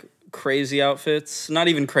in like crazy outfits. Not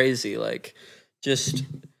even crazy, like just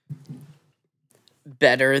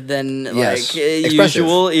better than Yes. like Expressive.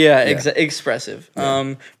 usual. Yeah, Yeah. expressive.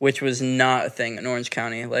 Which was not a thing in Orange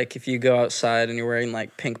County. Like if you go outside and you're wearing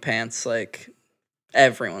like pink pants, like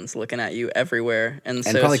everyone's looking at you everywhere. And so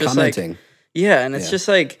And probably it's just like, commenting. yeah, and it's Yeah. just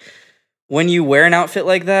like when you wear an outfit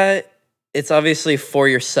like that, it's obviously for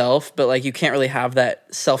yourself, but like you can't really have that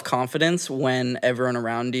self-confidence when everyone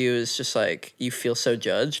around you is just like you feel so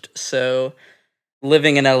judged. So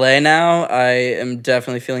living in LA now, I am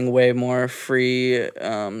definitely feeling way more free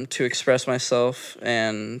to express myself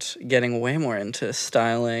and getting way more into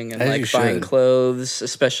styling and As you like buying should. clothes,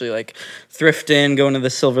 especially like thrifting, going to the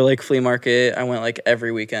Silver Lake flea market. I went like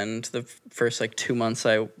every weekend the first like 2 months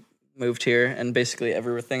I moved here, and basically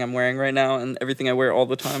everything I'm wearing right now and everything I wear all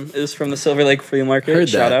the time is from the Silver Lake flea market. Heard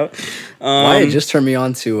Shout that. out. Wyatt just turned me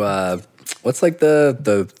on to what's like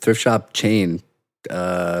the thrift shop chain?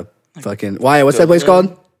 Fucking Wyatt, what's that place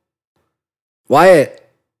called? Wyatt.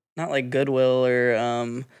 Not like Goodwill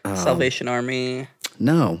or Salvation Army.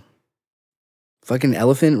 No. Fucking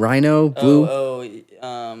elephant, rhino, blue. Elephant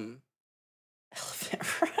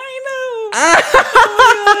Rhino.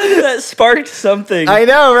 That sparked something. I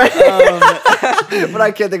know, right? But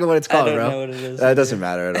I can't think of what it's I called, don't bro. know what it is. That doesn't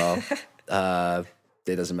matter at all.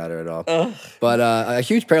 It doesn't matter at all. But a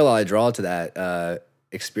huge parallel I draw to that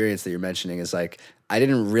experience that you're mentioning is like I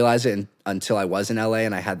didn't realize it until I was in LA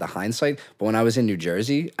and I had the hindsight. But when I was in New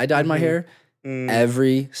Jersey, I dyed my hair.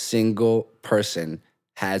 Every single person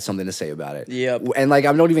had something to say about it. Yep. And like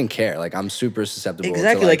I don't even care. Like I'm super susceptible.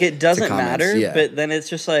 Exactly. To, like it doesn't to comments. matter, Yeah. but then it's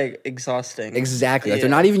just like exhausting. Exactly. Like Yeah. they're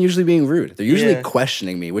not even usually being rude. They're usually Yeah.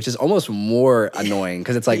 questioning me, which is almost more annoying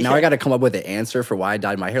because it's like now I got to come up with an answer for why I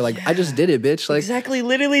dyed my hair. Like I just did it, bitch. Like Exactly.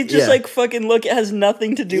 Literally, just Yeah. like fucking look. It has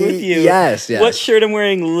nothing to do with you. Yes, yes. What shirt I'm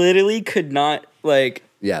wearing literally could not like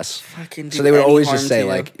yes. fucking. Do So they would any always harm just to say you.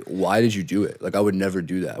 like, "Why did you do it?" Like I would never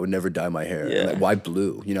do that. I would never dye my hair. And, Yeah. like why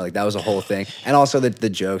blue? You know, like that was a whole thing. And also the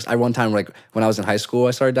jokes. I one time like when I was in high school,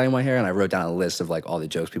 I started dyeing my hair and I wrote down a list of like all the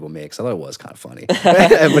jokes people make. Because I thought it was kind of funny,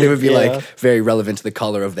 but it would be Yeah. like very relevant to the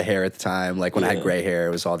color of the hair at the time. Like when I had Yeah. gray hair,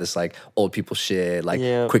 it was all this like old people shit, like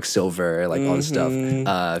Yeah. Quicksilver, like all this stuff.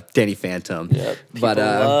 Danny Phantom. Yep. But People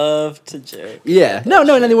love to joke. yeah, no,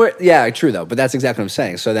 and anywhere, yeah, true though. But that's exactly what I'm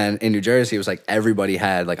saying. So then in New Jersey, it was like everybody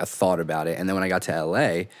had like a thought about it, and then when I got to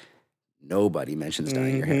LA, nobody mentions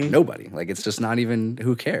dyeing your hair. Nobody, like it's just not even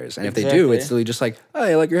who cares. And if they do, Exactly. it's literally just like, oh,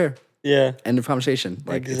 I like your hair. Yeah. End of conversation.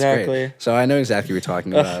 Like it's Exactly. great. So I know exactly what you're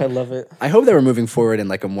talking about. I love it. I hope that we're moving forward in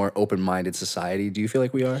like a more open-minded society. Do you feel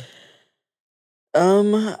like we are?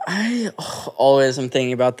 I always am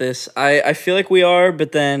thinking about this. I feel like we are,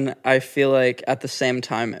 but then I feel like at the same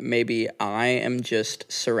time, maybe I am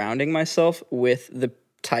just surrounding myself with the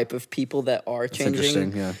type of people that are changing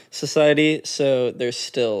interesting, yeah. society. So there's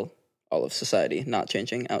still all of society not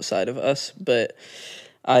changing outside of us, but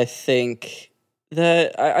I think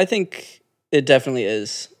that I think it definitely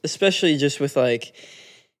is, especially just with like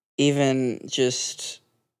even just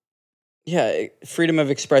freedom of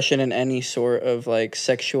expression in any sort of like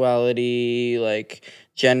sexuality, like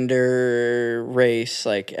gender, race,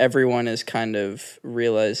 like everyone is kind of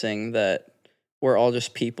realizing that we're all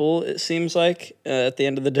just people, it seems like, at the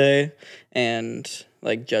end of the day, and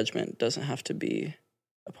like judgment doesn't have to be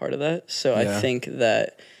a part of that. So Yeah. I think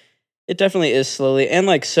that it definitely is slowly, and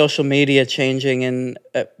like social media changing and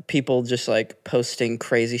people just like posting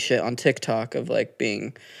crazy shit on TikTok of like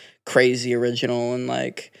being crazy original and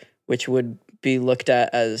like, which would be looked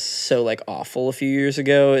at as so like awful a few years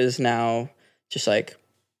ago, is now just like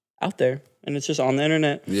out there, and it's just on the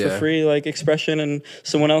internet for Yeah. free, like expression, and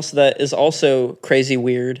someone else that is also crazy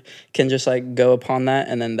weird can just like go upon that,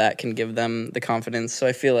 and then that can give them the confidence. So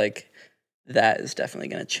I feel like that is definitely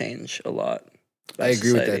going to change a lot. I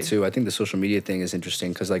agree with that society. too. I think the social media thing is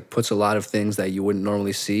interesting because like puts a lot of things that you wouldn't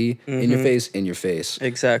normally see in your face.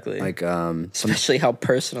 Exactly. Like some especially how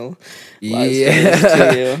personal lives yeah, is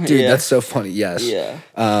to you. dude, Yeah. that's so funny. Yes, Yeah.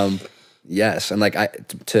 yes, and like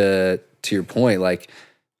to your point, like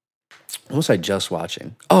what was I just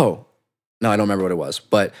watching? Oh, no, I don't remember what it was,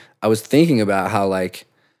 but I was thinking about how like.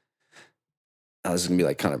 Oh, this is gonna be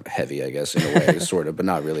like kind of heavy, I guess, in a way, sort of, but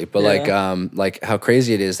not really. But like how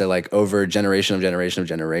crazy it is that like over generation of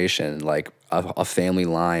generation, like a family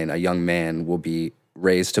line, a young man will be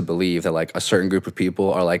raised to believe that like a certain group of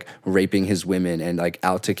people are like raping his women and like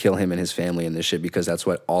out to kill him and his family and this shit because that's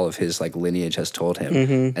what all of his like lineage has told him.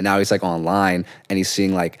 And now he's like online and he's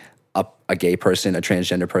seeing like a gay person, a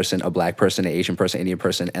transgender person, a black person, an Asian person, Indian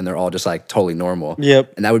person, and they're all just like totally normal.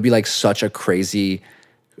 Yep. And that would be like such a crazy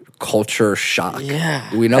culture shock.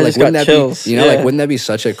 Yeah. We know, I like, just wouldn't got that chills. be, you know, like, Yeah. wouldn't that be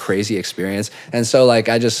such a crazy experience? And so, like,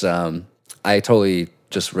 I just, I totally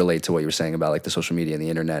just relate to what you were saying about like the social media and the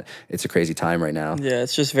internet. It's a crazy time right now. Yeah,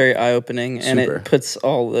 it's just very eye opening, and Super. it puts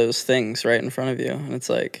all those things right in front of you. And it's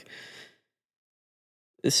like,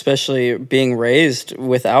 especially being raised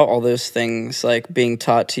without all those things, like being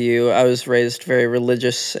taught to you. I was raised very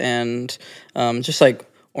religious and just like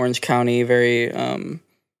Orange County, very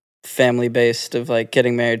family based, of like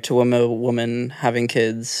getting married to a woman, having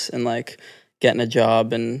kids, and like getting a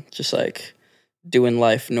job and just like doing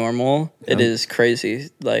life normal. It is crazy.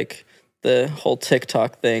 Like the whole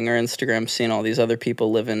TikTok thing or Instagram, seeing all these other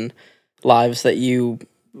people living lives that you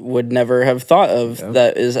would never have thought of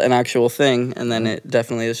that is an actual thing. And then it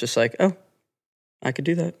definitely is just like, oh, I could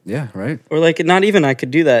do that. Yeah, right. Or like, not even I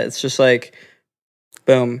could do that. It's just like,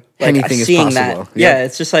 boom. Like Anything is seeing possible. that. Yeah. Yeah,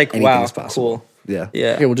 it's just like, Anything wow, is possible. cool. Yeah.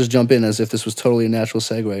 Yeah. Here, we'll just jump in as if this was totally a natural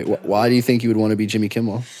segue. Why do you think you would want to be Jimmy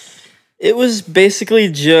Kimmel? It was basically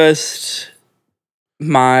just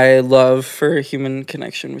my love for human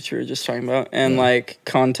connection, which we were just talking about, and like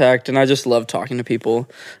contact. And I just love talking to people.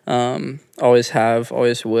 Always have,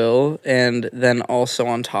 always will. And then also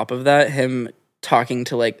on top of that, him talking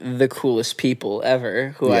to like the coolest people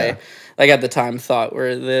ever, who I like at the time thought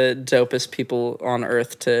were the dopest people on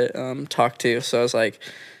earth to talk to. So I was like,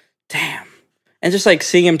 damn. And just like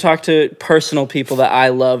seeing him talk to personal people that I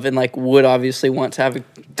love and like would obviously want to have a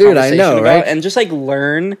Dude, I conversation know, about, right? and just like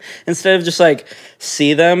learn instead of just like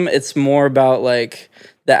see them. It's more about like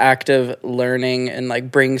the the act of learning and like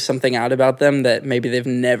bring something out about them that maybe they've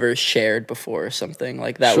never shared before or something.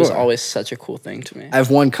 Like that was Sure. always such a cool thing to me. I have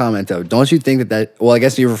one comment though. Don't you think that well, I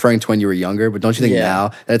guess you're referring to when you were younger, but don't you think Yeah. now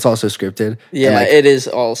that it's also scripted? Yeah, And, like, it is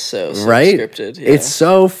also so right? scripted. Yeah. It's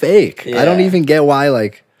so fake. I don't Yeah. even get why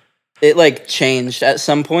like It like changed at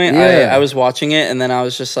some point. Yeah. I was watching it and then I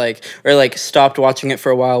was just like, or like stopped watching it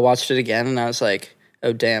for a while, watched it again, and I was like,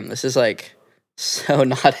 oh damn, this is like so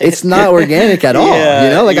not it. it's not organic at all. Yeah, you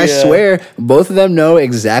know, like I yeah. swear, both of them know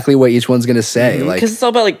exactly what each one's gonna say. Like, because it's all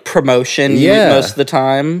about like promotion Yeah. most of the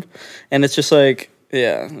time, and it's just like,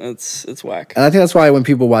 yeah, it's whack. and I think that's why when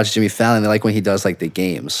people watch Jimmy Fallon, they like when he does like the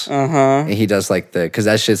games, Uh-huh. and he does like because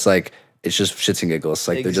that shit's like it's just shits and giggles.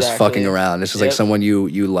 Like they're just Exactly. fucking around. It's just like Yep. someone you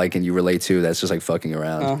like and you relate to. That's just like fucking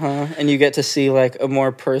around. Uh-huh. And you get to see like a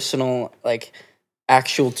more personal, like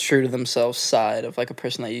actual true to themselves side of like a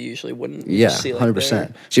person that you usually wouldn't Yeah, see, like, 100%.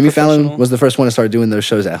 their Jimmy Fallon professional- was the first one to start doing those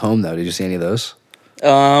shows at home, though. Did you see any of those?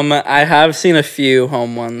 I have seen a few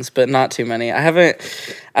home ones, but not too many. I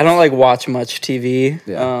don't like watch much TV.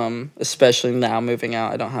 Yeah. Especially now moving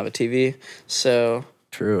out, I don't have a TV. So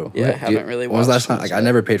True. Yeah, I Do you- haven't really When was the last watched time? much Like, I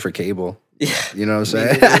never paid for cable. yeah. You know what I'm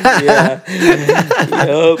saying? Yeah.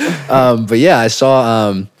 Yup. But yeah, I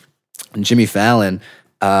saw Jimmy Fallon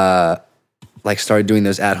like started doing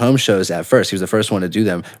those at home shows at first. He was the first one to do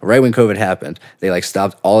them. Right when COVID happened, they like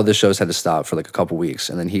stopped. All of the shows had to stop for like a couple weeks,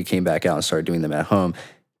 and then he came back out and started doing them at home.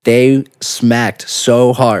 They smacked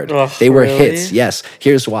so hard. Ugh, they were really? hits. Yes.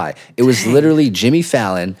 Here's why. It was literally Jimmy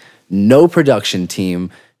Fallon, no production team,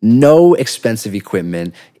 no expensive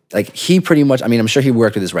equipment. Like he pretty much, I mean, I'm sure he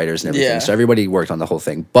worked with his writers and everything. Yeah. So everybody worked on the whole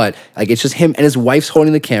thing. But like it's just him and his wife's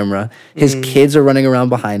holding the camera. His Mm. kids are running around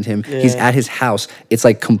behind him. He's at his house. It's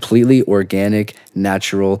like completely organic,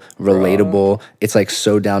 natural, relatable. It's like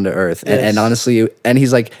so down to earth. And Yes. honestly, and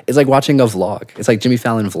he's like, it's like watching a vlog. It's like Jimmy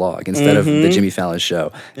Fallon vlog instead of the Jimmy Fallon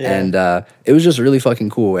show. And it was just really fucking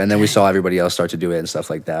cool. And then we saw everybody else start to do it and stuff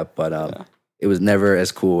like that. But it was never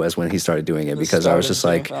as cool as when he started doing it because I was just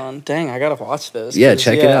like, dang, I gotta watch this. Yeah, 'Cause,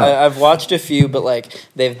 check it out. I've watched a few, but like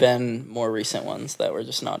they've been more recent ones that were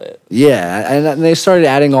just not it. yeah, and they started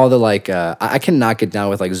adding all the like. I cannot get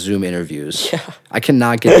down with like Zoom interviews. Yeah. I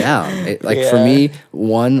cannot get down. Like for Yeah. me,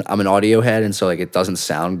 one, I'm an audio head, and so like it doesn't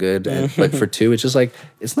sound good. But for two, it's just like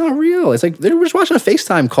it's not real. It's like we're just watching a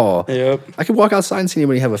FaceTime call. Yep. I could walk outside and see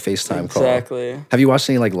anybody have a FaceTime call. Exactly. Have you watched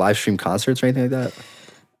any like live stream concerts or anything like that?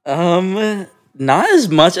 Not as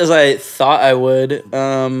much as I thought I would.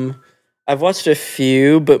 I've watched a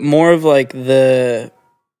few, but more of like the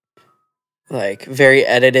like very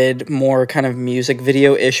edited, more kind of music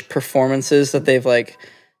video-ish performances that they've like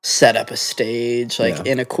set up a stage like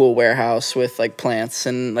Yeah. in a cool warehouse with like plants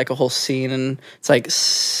and like a whole scene, and it's like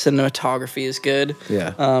cinematography is good.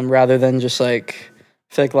 Yeah. Rather than just like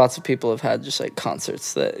I feel like lots of people have had just like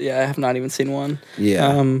concerts that I have not even seen one.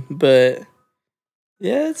 Yeah. But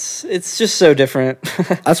yeah, it's just so different.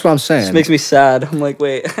 That's what I'm saying. It makes me sad. I'm like,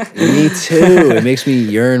 wait. Me too. It makes me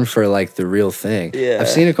yearn for like the real thing. Yeah. I've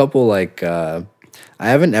seen a couple like I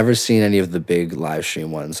haven't ever seen any of the big live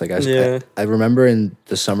stream ones. Like Yeah. I remember in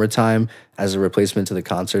the summertime as a replacement to the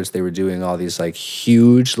concerts, they were doing all these like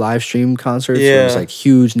huge live stream concerts. Where it was Yeah. like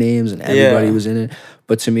huge names and everybody Yeah. was in it.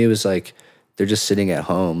 But to me, it was like they're just sitting at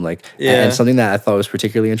home. Like Yeah. and something that I thought was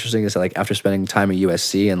particularly interesting is that like after spending time at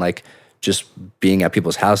USC and like just being at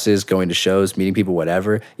people's houses, going to shows, meeting people,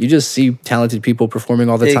 whatever, you just see talented people performing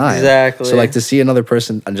all the time. Exactly. So like to see another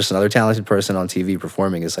person, just another talented person on TV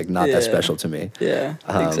performing is like not that Yeah. special to me. Yeah,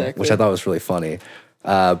 exactly. Which I thought was really funny.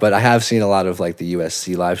 But I have seen a lot of like the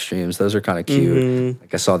USC live streams. Those are kind of cute. Mm-hmm.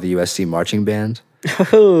 Like I saw the USC marching band.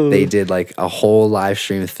 Oh, They did like a whole live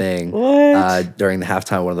stream thing What? during the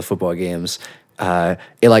halftime of one of the football games. It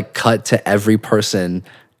like cut to every person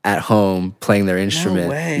at home playing their instrument.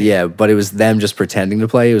 way. Yeah, but it was them just pretending to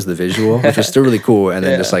play. It was the visual, which was still really cool, and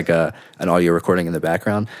then Yeah. just like an audio recording in the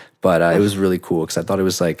background. But it was really cool because I thought it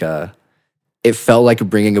was like it felt like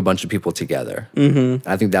bringing a bunch of people together. Mm-hmm.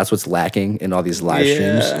 I think that's what's lacking in all these live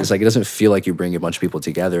streams. Yeah. It's like it doesn't feel like you're bringing a bunch of people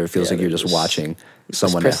together. It feels like you're just watching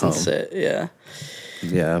someone at home. Sit. Yeah,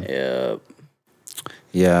 Yeah, yeah.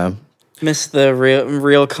 yeah. Miss the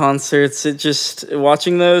real concerts. It just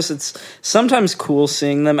watching those. It's sometimes cool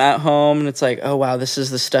seeing them at home, and it's like, oh wow, this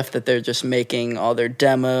is the stuff that they're just making all their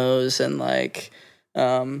demos and like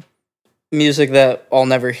music that I'll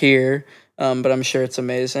never hear. But I'm sure it's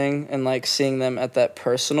amazing, and like seeing them at that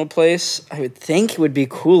personal place, I would think would be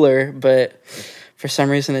cooler, but for some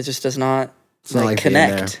reason it just does not not like being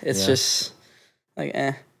connect. there. It's Yeah. just like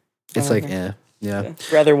It's like, eh. Yeah.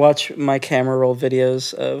 Rather watch my camera roll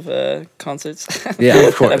videos of concerts. Yeah, of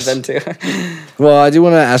that course. I've been to. Well, I do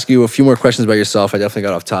want to ask you a few more questions about yourself. I definitely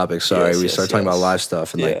got off topic. Sorry, Yes, we yes, started talking about yes. live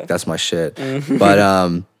stuff, and Yeah. like that's my shit.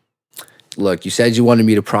 But look, you said you wanted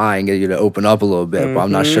me to pry and get you to open up a little bit, but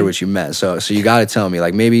I'm not sure what you meant. So you got to tell me.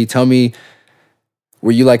 Like, maybe tell me,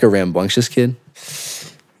 were you like a rambunctious kid?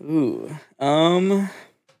 Ooh.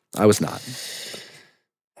 I was not.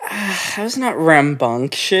 I was not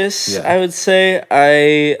rambunctious. Yeah. I would say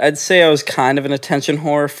I'd say I was kind of an attention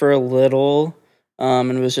whore for a little,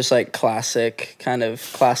 and was just like classic kind of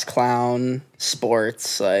class clown,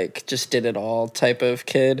 sports, like just did it all type of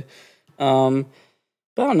kid.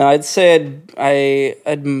 But I don't know. I'd say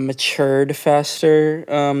I'd matured faster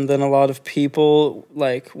than a lot of people.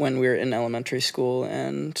 Like when we were in elementary school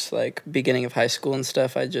and like beginning of high school and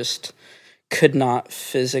stuff, I just could not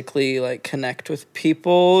physically like connect with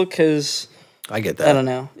people because I get that. I don't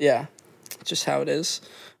know. Yeah, just how it is.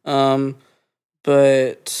 But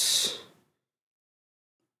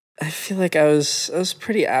I feel like I was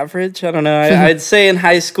pretty average. I don't know. I'd say in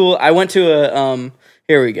high school I went to a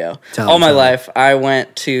here we go. All my life I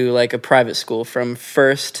went to like a private school from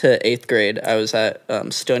 1st to 8th grade. I was at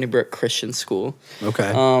Stony Brook Christian School.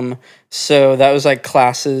 Okay. So that was like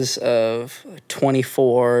classes of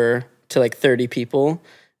 24 to like 30 people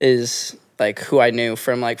is like who I knew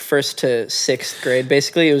from like 1st to 6th grade.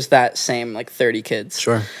 Basically, it was that same like 30 kids.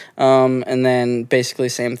 Sure. And then basically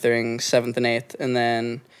same thing 7th and 8th. And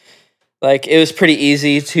then like it was pretty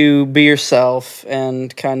easy to be yourself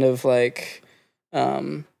and kind of like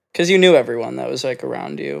because you knew everyone that was like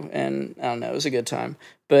around you, and I don't know, it was a good time.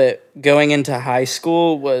 But going into high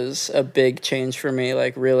school was a big change for me,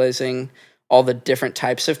 like realizing all the different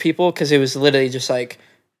types of people, because it was literally just like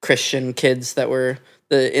Christian kids that were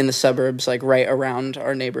in the suburbs, like right around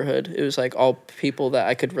our neighborhood. It was like all people that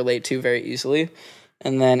I could relate to very easily.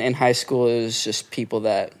 And then in high school, it was just people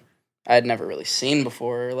that I'd never really seen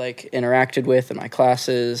before, like interacted with in my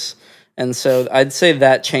classes. And so I'd say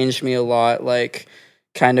that changed me a lot, like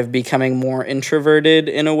kind of becoming more introverted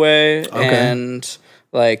in a way, and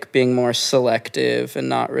like being more selective and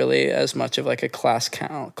not really as much of like a class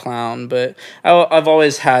clown. But I've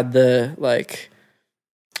always had the like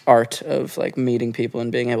art of like meeting people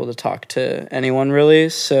and being able to talk to anyone really.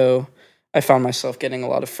 So I found myself getting a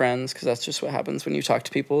lot of friends because that's just what happens when you talk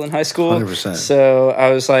to people in high school. 100%. So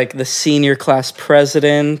I was like the senior class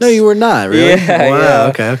president. No, you were not, really? Yeah,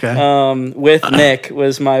 wow, yeah. okay. With Nick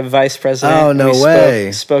was my vice president. Oh, no We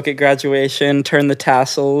way. Spoke at graduation, turned the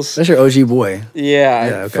tassels. That's your OG boy.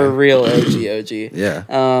 Yeah, okay. for real OG.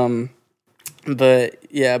 Yeah. But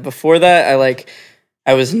yeah, before that,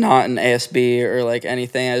 I was not an ASB or like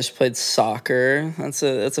anything. I just played soccer. That's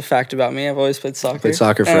a fact about me. I've always played soccer. Played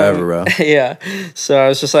soccer forever, bro. Yeah. So I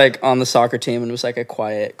was just like on the soccer team and was like a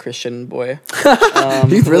quiet Christian boy.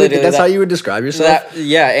 You really think that's how you would describe yourself?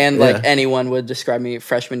 And like Yeah. anyone would describe me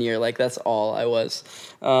freshman year. Like that's all I was.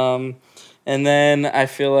 And then I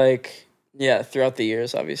feel like, yeah, throughout the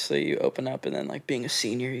years, obviously you open up, and then like being a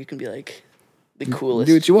senior, you can be like the coolest.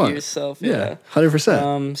 Do what you want. Yourself. Yeah,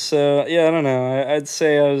 100%. So yeah, I don't know. I'd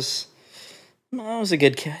say I was a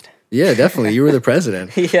good kid. Yeah, definitely. You were the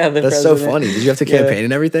president. Yeah, That's so funny. Did you have to campaign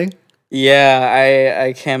and everything? Yeah,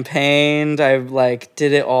 I campaigned. I like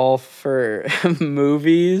did it all for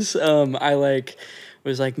movies. I like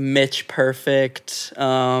was like Mitch Perfect.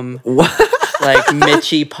 What? Like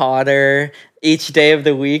Mitchy Potter. Each day of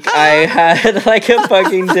the week, I had like a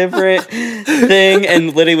fucking different thing,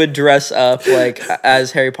 and literally would dress up like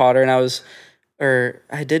as Harry Potter. And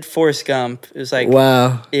I did Forrest Gump. It was like,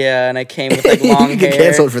 Wow. yeah, and I came with like long You hair. get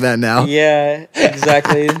canceled for that now. Yeah,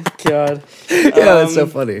 exactly. God. Yeah, that's so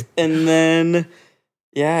funny. And then,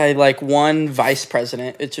 yeah, I like won vice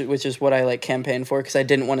president, which is what I like campaigned for, because I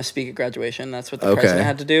didn't want to speak at graduation. That's what the president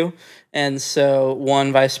had to do. And so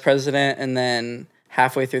won vice president, and then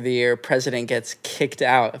halfway through the year, president gets kicked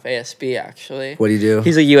out of ASB, actually. What do you do?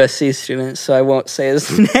 He's a USC student, so I won't say his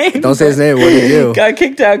name. Don't say his name. What do you do? Got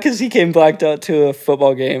kicked out because he came blacked out to a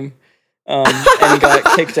football game. And he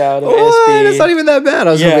got kicked out of What? ASB. It's not even that bad.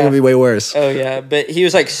 I was hoping it'd be way worse. Oh, yeah. But he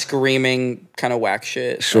was like screaming kind of whack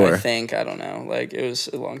shit. Sure. I think. I don't know. Like it was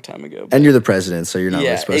a long time ago. And you're the president, so you're not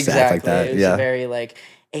really supposed exactly. to act like that. It was Yeah. very like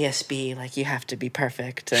ASB, like you have to be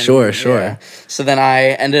perfect. And, Sure. yeah. So then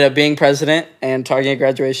I ended up being president, and talking at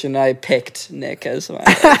graduation, I picked Nick as my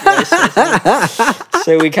vice president.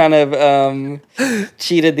 So we kind of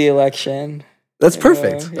cheated the election. That's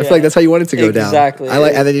perfect. I yeah. feel like that's how you want it to go down. Exactly. And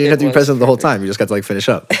then you didn't have to be was president the whole perfect. time. You just got to like finish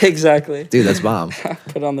up. Exactly. Dude, that's bomb.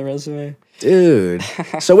 Put on the resume. Dude.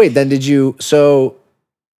 So wait, then did you? So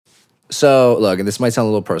So look, and this might sound a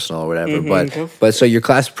little personal or whatever, but so your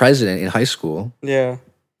class president in high school, Yeah.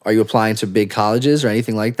 are you applying to big colleges or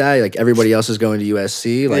anything like that? Like everybody else is going to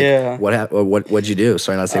USC. Like Yeah. what'd you do?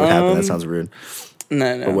 Sorry, not to say what happened. That sounds rude.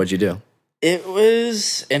 No. But what'd you do? It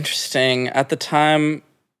was interesting. At the time,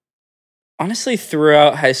 honestly,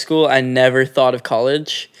 throughout high school, I never thought of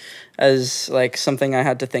college as like something I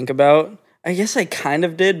had to think about. I guess I kind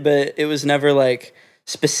of did, but it was never like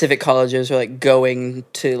specific colleges or like going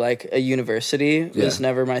to like a university. It was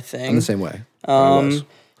never my thing. I'm the same way. I was.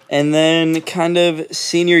 And then kind of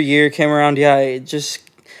senior year came around. Yeah, I just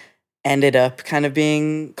ended up kind of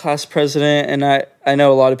being class president. And I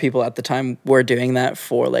know a lot of people at the time were doing that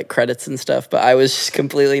for like credits and stuff, but I was just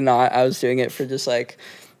completely not. I was doing it for just like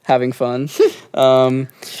having fun.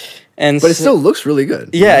 But it still looks really good.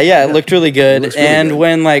 Yeah, it looked really good. Looks really and good.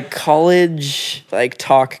 when like college like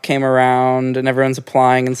talk came around and everyone's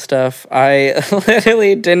applying and stuff, I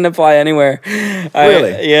literally didn't apply anywhere.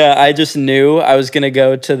 Really? I just knew I was gonna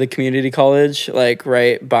go to the community college like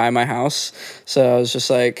right by my house. So I was just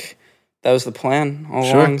like, that was the plan all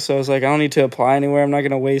along. So I was like, I don't need to apply anywhere. I'm not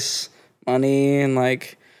gonna waste money and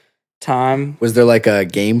like time. Was there like a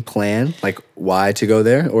game plan, like why to go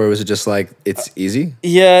there, or was it just like it's easy?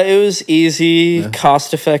 Yeah, it was easy,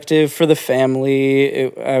 cost effective for the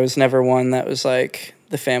family. I was never one that was like,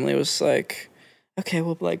 the family was like, okay,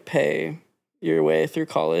 we'll like pay your way through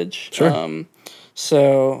college. Sure.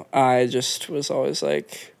 So I just was always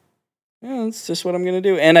like, yeah, that's just what I'm gonna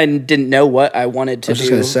do. And I didn't know what I wanted to I was just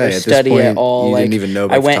do gonna say, or at this study point, at all. you Like, didn't even know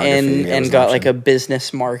about I went photography. in It was and an got option. like a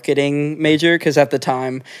business marketing major because at the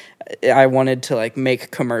time I wanted to like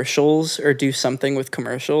make commercials or do something with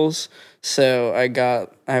commercials. So I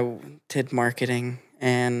did marketing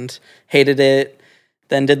and hated it.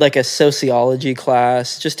 Then did like a sociology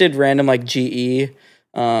class. Just did random like GE.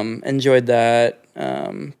 Enjoyed that.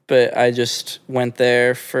 But I just went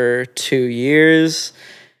there for 2 years.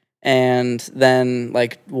 And then,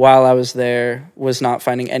 like, while I was there, was not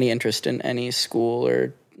finding any interest in any school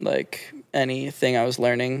or, like, anything I was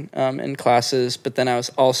learning in classes. But then I was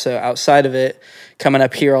also, outside of it, coming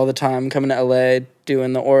up here all the time, coming to LA,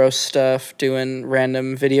 doing the Oro stuff, doing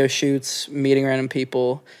random video shoots, meeting random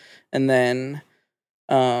people. And then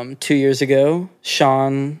 2 years ago,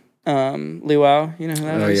 Sean Luau, you know who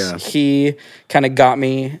that is? Yeah. He kind of got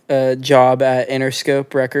me a job at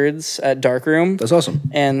Interscope Records at Darkroom. That's awesome.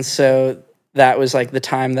 And so that was like the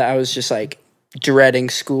time that I was just like dreading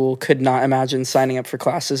school, could not imagine signing up for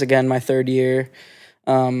classes again my third year.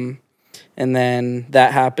 And then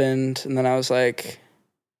that happened, and then I was like,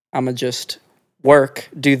 I'm gonna just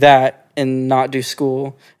do that and not do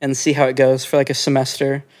school and see how it goes for like a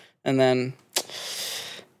semester. And then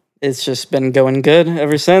it's just been going good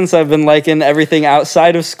ever since. I've been liking everything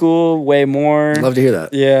outside of school way more. Love to hear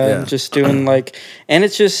that. Yeah. Just doing like, and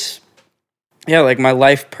it's just, yeah, like my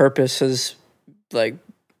life purpose has like,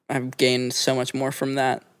 I've gained so much more from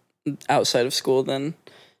that outside of school than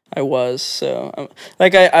I was. So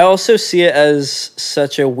like, I also see it as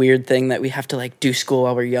such a weird thing that we have to like do school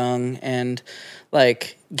while we're young and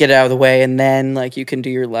like get it out of the way. And then like you can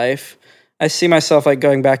do your life. I see myself like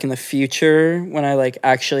going back in the future when I like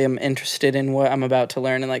actually am interested in what I'm about to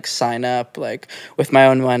learn and like sign up like with my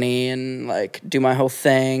own money and like do my whole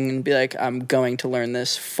thing and be like, I'm going to learn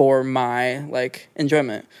this for my like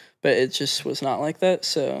enjoyment. But it just was not like that.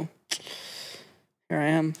 So here I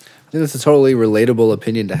am. I think that's a totally relatable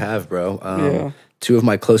opinion to have, bro. Yeah. Two of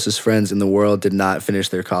my closest friends in the world did not finish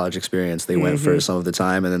their college experience. They went for some of the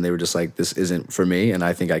time, and then they were just like, this isn't for me, and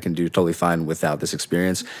I think I can do totally fine without this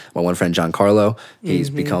experience. My one friend, John Carlo,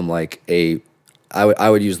 he's become like I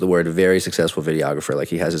would use the word very successful videographer. Like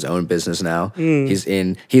he has his own business now.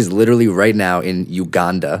 He's literally right now in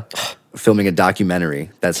Uganda filming a documentary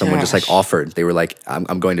that someone just like offered. They were like,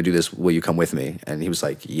 I'm going to do this. Will you come with me? And he was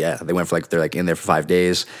like, yeah. They went for like, they're like in there for 5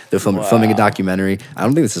 days. They're filming a documentary. I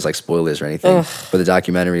don't think this is like spoilers or anything, but the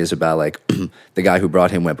documentary is about like the guy who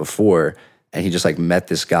brought him went before, and he just like met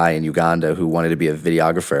this guy in Uganda who wanted to be a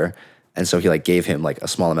videographer. And so he like gave him like a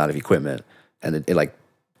small amount of equipment, and it like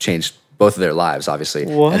changed both of their lives, obviously.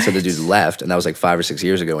 What? And so the dude left, and that was like 5 or 6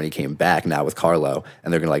 years ago when he came back now with Carlo,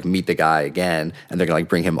 and they're gonna like meet the guy again, and they're gonna like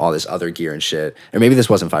bring him all this other gear and shit. Or maybe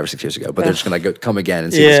this wasn't 5 or 6 years ago, but they're just gonna like come again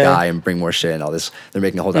and see this guy and bring more shit and all this. They're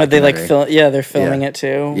making a whole Are they documentary. like they're filming it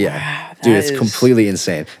too? Yeah. Wow, Dude, that it's is- completely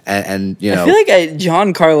insane. And you know, I feel like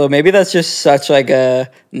John Carlo, maybe that's just such like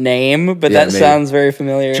a name, but Yeah, that maybe. sounds very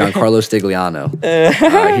familiar. Giancarlo Stigliano.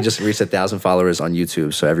 He just reached 1,000 followers on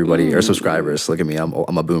YouTube. So everybody, or subscribers, look at me, I'm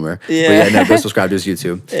a boomer. Yeah. But yeah, no, go subscribe to his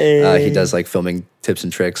YouTube. He does like filming tips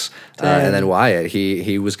and tricks. And then Wyatt,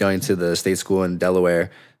 he was going to the state school in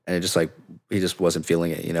Delaware and it just like he just wasn't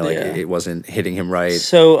feeling it. You know, like Yeah. it wasn't hitting him right.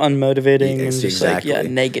 So unmotivating and Yes, just like exactly.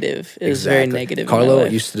 negative. It was very negative. in my Carlo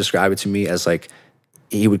life. used to describe it to me as like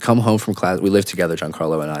he would come home from class. We lived together,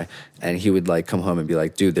 Giancarlo and I, and he would like come home and be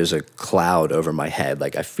like, "Dude, there's a cloud over my head.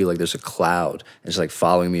 Like I feel like there's a cloud. It's like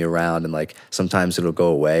following me around, and like sometimes it'll go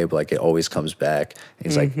away, but like it always comes back." And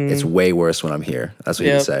he's like, "It's way worse when I'm here." That's what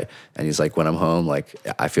he would Yep. say. And he's like, "When I'm home, like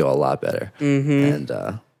I feel a lot better." And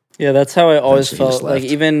Yeah, that's how I always Eventually he just felt. Like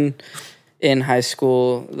left. even in high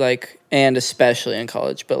school, like and especially in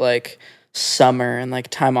college, but like summer and like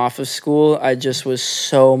time off of school, I just was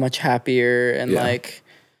so much happier and Yeah. like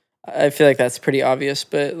I feel like that's pretty obvious,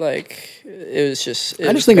 but like it was just.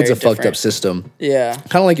 I just think it's a fucked up system. Yeah,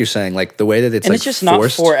 Kind of like you're saying, like the way that it's and like it's just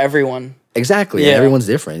forced. not for everyone. Exactly. Yeah. And everyone's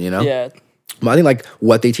different, you know? Yeah, But I think like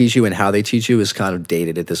what they teach you and how they teach you is kind of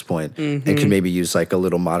dated at this point Mm-hmm. and can maybe use like a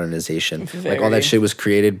little modernization. Like all Very. that shit was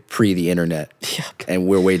created pre the internet. Yep. And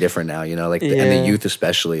we're way different now, you know? Like and Yeah. the youth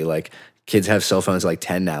especially, like kids have cell phones at like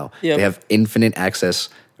 10 now. Yep. They have infinite access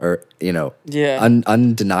or, you know, Yeah.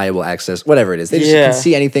 undeniable access, whatever it is. They just Yeah. can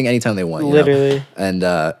see anything anytime they want, you know? Literally. And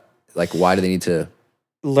like why do they need to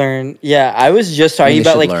learn. Yeah, I was just talking they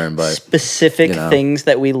about should like learn, but, specific you know. things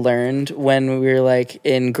that we learned when we were like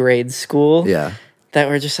in grade school. Yeah. That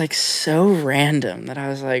were just like so random that I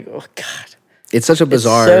was like, oh god. It's such a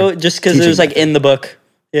bizarre So just because it teaching was like method. in the book.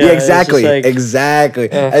 Yeah, it was just, exactly. like, Exactly.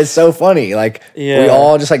 It's so funny. Like we Yeah.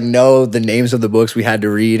 all just like know the names of the books we had to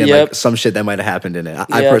read and like Yep. some shit that might have happened in it.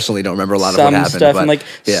 I Yep. personally don't remember a lot of some what happened. stuff but and like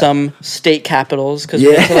yeah. some state capitals because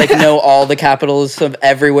we had to like know all the capitals of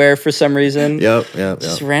everywhere for some reason. Yep.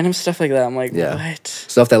 Just random stuff like that. I'm like, Yeah. what?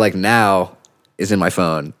 Stuff that like now is in my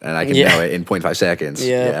phone and I can Yeah. know it in 0.5 seconds.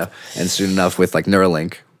 Yeah. Yeah. And soon enough with like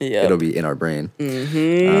Neuralink, Yep. it'll be in our brain.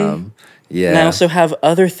 Mm-hmm. Yeah. And I also have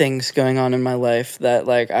other things going on in my life that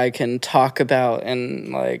like I can talk about and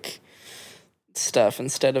like stuff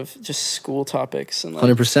instead of just school topics and like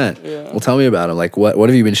 100%. Yeah. Well, tell me about them. Like, what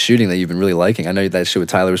have you been shooting that you've been really liking? I know that shit with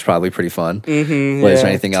Tyler was probably pretty fun. Mm-hmm, but is there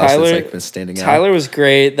anything else that's like been standing out? Tyler was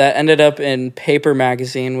great. That ended up in Paper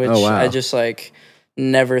Magazine, which Oh, wow. I just like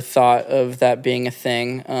never thought of that being a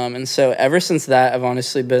thing. And so ever since that, I've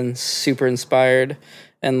honestly been super inspired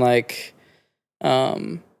and like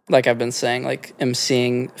I've been saying, like am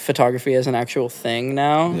seeing photography as an actual thing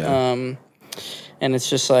now. Yeah. And it's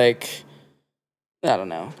just like, I don't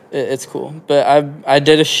know. It's cool. But I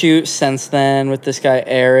did a shoot since then with this guy,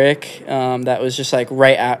 Eric. That was just like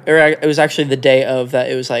it was actually the day of that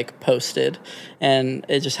it was like posted. And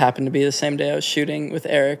it just happened to be the same day I was shooting with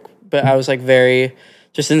Eric. But I was like very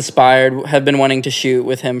just inspired, have been wanting to shoot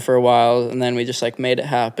with him for a while. And then we just like made it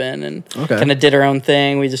happen and Okay. kind of did our own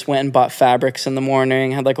thing. We just went and bought fabrics in the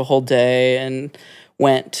morning, had like a whole day and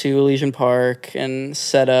went to Elysian Park and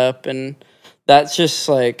set up, and that's just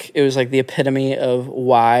like it was like the epitome of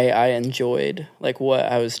why I enjoyed like what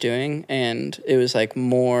I was doing, and it was like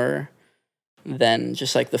more than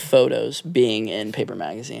just like the photos being in Paper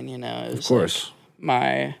Magazine, you know. It was Of course.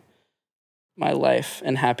 like my life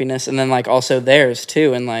and happiness, and then like also theirs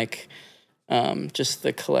too, and like just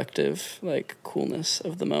the collective like coolness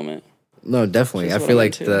of the moment. No, definitely. Which I is what feel I'm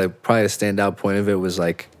like into. probably the standout point of it was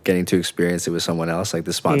like getting to experience it with someone else, like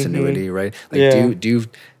the spontaneity, right? Like, Mm-hmm. Yeah. do you?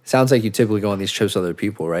 Sounds like you typically go on these trips with other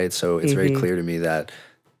people, right? So it's Mm-hmm. very clear to me that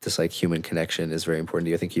this like human connection is very important to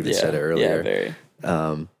you. I think you even said it Yeah, earlier.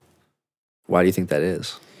 very. Why do you think that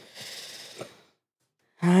is?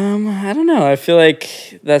 I don't know. I feel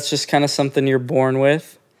like that's just kind of something you're born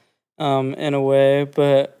with, in a way.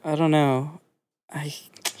 But I don't know.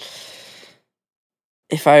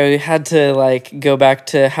 If I had to like go back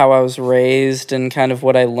to how I was raised and kind of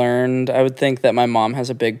what I learned, I would think that my mom has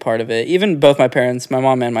a big part of it. Even both my parents, my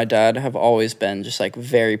mom and my dad, have always been just like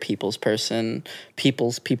very people's person,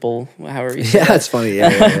 people, however you say Yeah, that. it's funny.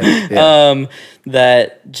 Yeah.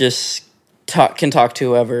 That just can talk to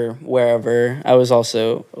whoever, wherever. I was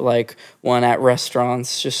also like one at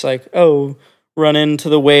restaurants, just like, oh, run into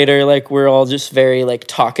the waiter. Like we're all just very like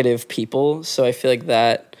talkative people. So I feel like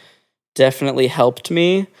that definitely helped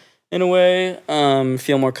me in a way,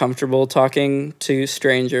 feel more comfortable talking to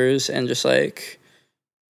strangers and just like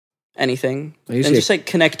anything and just like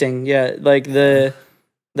connecting. Yeah. Like the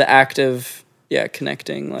act of,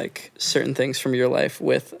 connecting like certain things from your life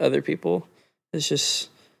with other people is just,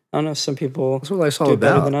 I don't know, some people That's what life's all do it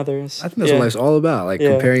better about. than others. I think that's what life's all about. Like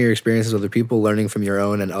Yeah. comparing your experiences with other people, learning from your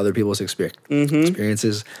own and other people's Mm-hmm.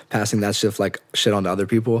 experiences, passing that shit on to other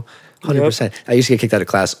people. 100%. I used to get kicked out of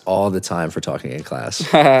class all the time for talking in class.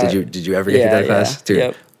 Did you ever get kicked out of class? yeah. Dude,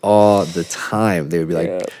 Yep. all the time. They would be like,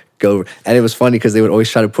 Yep. go. And it was funny because they would always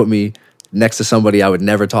try to put me next to somebody I would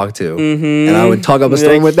never talk to, and I would talk up a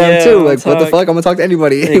storm with them too. Like, what the fuck? I'm gonna talk to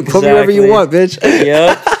anybody. Put me wherever you want, bitch.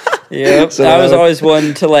 Yep. So I was always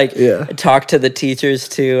one to like Yeah. talk to the teachers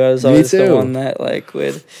too. I was always the too. one that like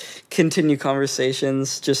would continue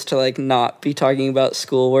conversations just to like not be talking about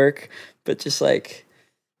schoolwork, but just like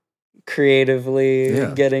creatively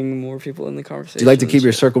Yeah. getting more people in the conversation. Do you like to keep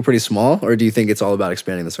your circle pretty small, or do you think it's all about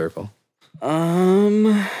expanding the circle?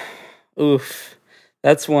 Oof.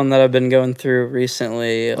 That's one that I've been going through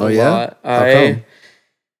recently a lot. How come?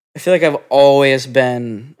 I feel like I've always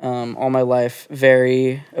been, all my life,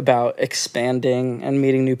 very about expanding and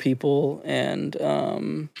meeting new people, and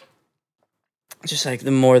just like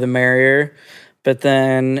the more the merrier. But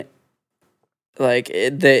then, like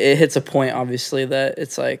it hits a point, obviously, that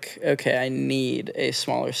it's like, okay, I need a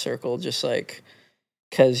smaller circle, just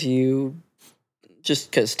because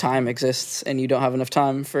time exists and you don't have enough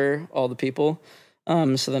time for all the people.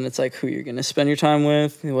 So then it's like who you're going to spend your time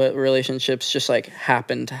with, what relationships just like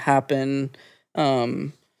happen to happen.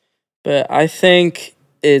 But I think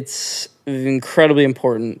it's incredibly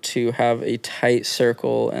important to have a tight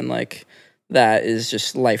circle, and like that is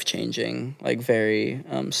just life-changing, like very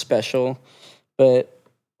special. But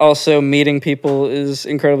also meeting people is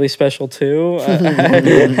incredibly special too.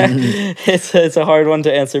 It's a hard one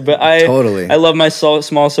to answer, but I love my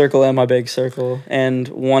small circle and my big circle and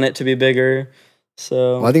want it to be bigger.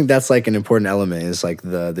 So Well, I think that's like an important element, is like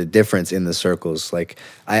the difference in the circles. Like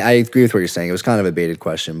I agree with what you're saying. It was kind of a baited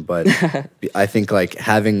question, but I think like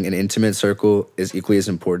having an intimate circle is equally as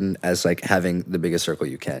important as like having the biggest circle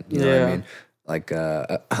you can. You know what I mean? Like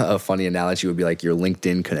a funny analogy would be like your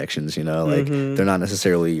LinkedIn connections, you know, like they're not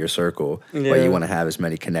necessarily your circle, but you want to have as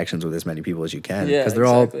many connections with as many people as you can, because they're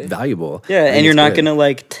all valuable. Yeah, and you're not going to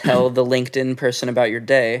like tell the LinkedIn person about your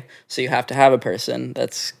day, so you have to have a person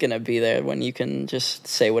that's going to be there when you can just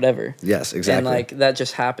say whatever. Yes, exactly. And like that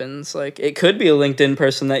just happens. Like it could be a LinkedIn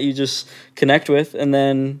person that you just connect with, and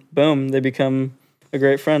then boom, they become a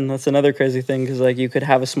great friend. That's another crazy thing, because like you could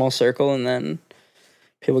have a small circle and then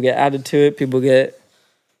people get added to it. People get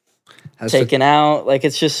taken out. Like,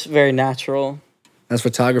 it's just very natural. Has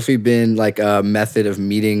photography been like a method of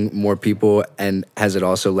meeting more people, and has it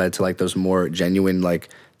also led to like those more genuine, like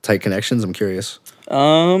tight connections? I'm curious.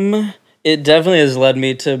 It definitely has led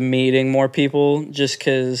me to meeting more people, just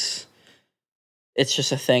because it's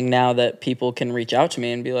just a thing now that people can reach out to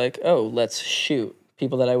me and be like, oh, let's shoot.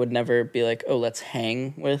 People that I would never be like, oh, let's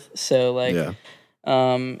hang with. So like,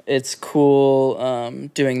 it's cool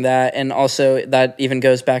doing that. And also that even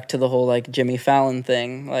goes back to the whole like Jimmy Fallon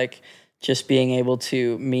thing, like just being able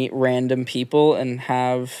to meet random people and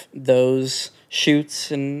have those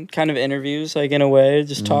shoots and kind of interviews, like in a way,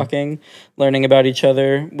 just talking, learning about each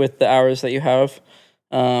other with the hours that you have.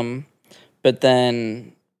 But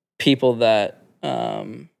then people that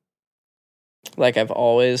like I've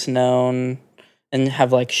always known and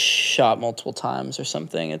have like shot multiple times or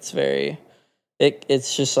something, it's very...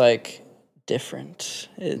 It's just like different.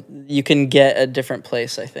 You can get a different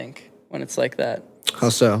place, I think, when it's like that. How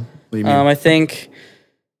so? What do you mean? I think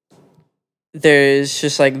there's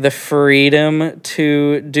just like the freedom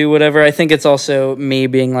to do whatever. I think it's also me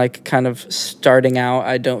being like kind of starting out.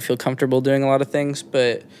 I don't feel comfortable doing a lot of things,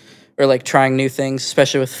 or like trying new things,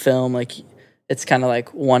 especially with film. Like it's kind of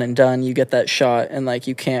like one and done. You get that shot, and like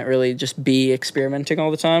you can't really just be experimenting all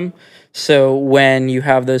the time. So when you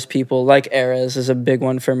have those people, like Erez is a big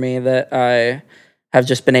one for me, that I have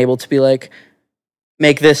just been able to be like,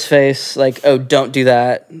 make this face, like, oh, don't do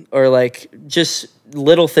that. Or like just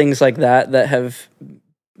little things like that have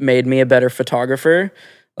made me a better photographer.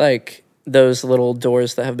 Like those little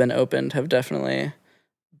doors that have been opened have definitely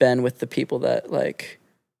been with the people that like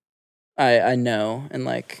I know and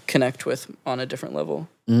like connect with on a different level.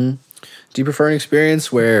 Do you prefer an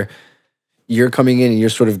experience where you're coming in and you're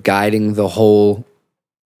sort of guiding the whole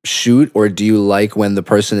shoot, or do you like when the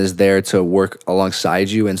person is there to work alongside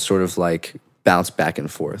you and sort of like bounce back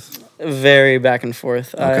and forth? Very back and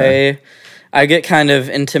forth. Okay. I get kind of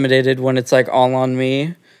intimidated when it's like all on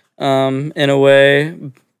me, in a way,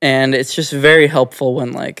 and it's just very helpful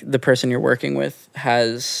when like the person you're working with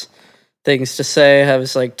has things to say,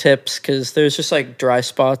 has like tips, because there's just like dry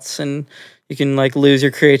spots and you can like lose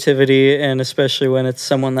your creativity, and especially when it's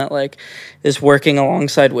someone that like is working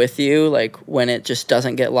alongside with you, like when it just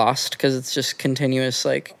doesn't get lost, because it's just continuous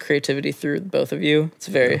like creativity through both of you. It's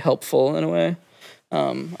very helpful in a way.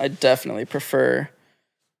 I definitely prefer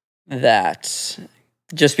that,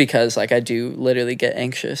 just because like I do literally get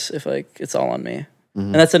anxious if like it's all on me.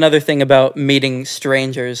 And that's another thing about meeting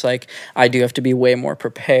strangers. Like I do have to be way more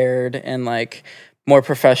prepared and like more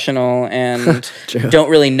professional and True. don't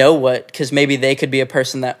really know what, because maybe they could be a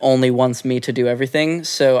person that only wants me to do everything.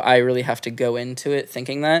 So I really have to go into it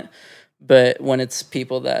thinking that. But when it's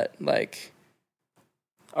people that like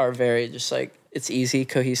are very just like, it's easy,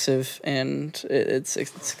 cohesive, and it's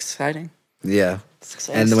exciting. Yeah. It's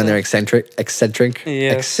exciting And when they're stuff. eccentric.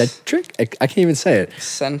 Yes. I can't even say it.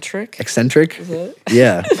 Eccentric. Eccentric. Is that?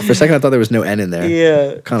 Yeah. For a second, I thought there was no N in there.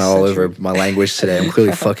 Yeah. Kind of all over my language today. I'm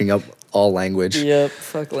clearly fucking up all language. Yep.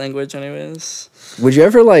 Fuck language, anyways. Would you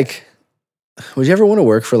ever want to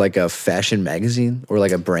work for like a fashion magazine or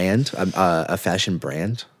like a brand, a fashion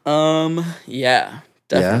brand? Yeah,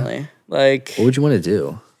 definitely. Like, What would you want to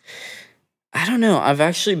do? I don't know. I've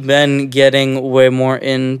actually been getting way more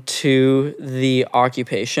into the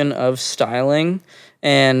occupation of styling,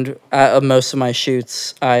 and at most of my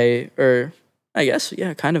shoots, kind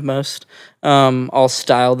of most, I'll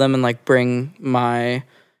style them and like bring my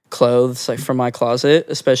clothes like from my closet,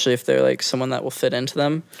 especially if they're like someone that will fit into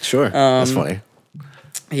them. Sure. That's funny.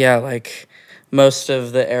 Yeah, like most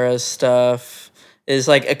of the Era's stuff is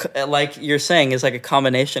like like you're saying is like a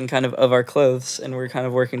combination kind of our clothes, and we're kind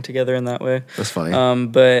of working together in that way. That's funny.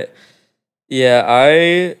 But yeah,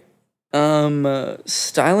 I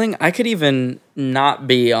styling, I could even not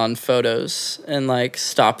be on photos and like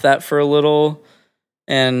stop that for a little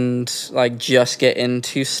and like just get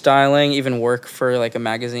into styling, even work for like a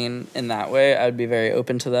magazine in that way. I'd be very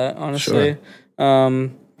open to that, honestly. Sure.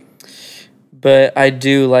 But I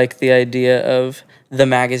do like the idea of the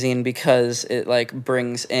magazine because it like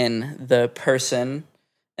brings in the person,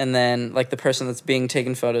 and then like the person that's being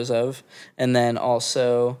taken photos of, and then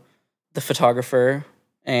also the photographer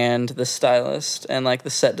and the stylist and like the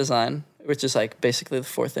set design, which is like basically the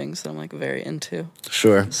four things that I'm like very into.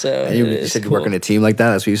 Sure. So and you said you work on a team like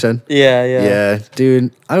that. That's what you said. Yeah. Yeah,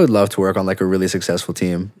 dude. I would love to work on like a really successful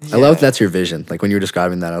team. I love that's your vision. Like when you were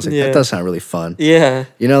describing that, I was like, that does sound really fun. Yeah.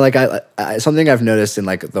 You know, like I something I've noticed in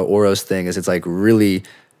like the Oros thing is it's like really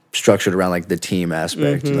structured around like the team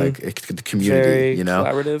aspect, like the community. Very you know,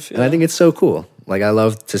 collaborative. and I think it's so cool. Like I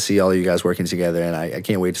love to see all of you guys working together, and I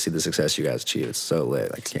can't wait to see the success you guys achieve. It's so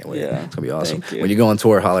lit. I can't wait. Yeah. It's gonna be awesome. Thank you. When you go on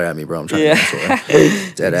tour, holler at me, bro. I'm trying to go on tour.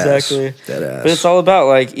 Dead Exactly. ass. Dead ass. But it's all about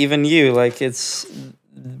like even you, like it's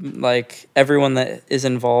like everyone that is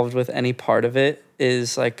involved with any part of it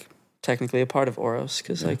is like technically a part of Oros,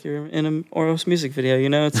 because like you're in an Oros music video, you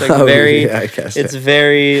know. It's like very I guess, it's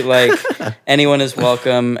very like anyone is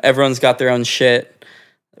welcome. Everyone's got their own shit.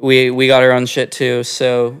 We got our own shit too,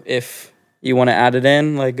 so if you want to add it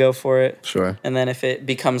in, like go for it. Sure. And then if it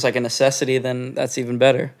becomes like a necessity, then that's even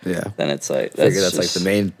better. Yeah. Then it's like I figure that's like the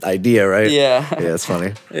main idea, right? Yeah. Yeah, that's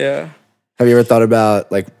funny. Yeah. Have you ever thought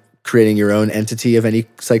about like creating your own entity of any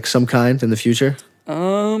like some kind in the future?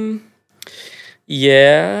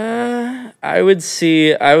 Yeah, I would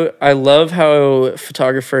see. I love how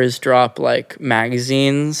photographers drop like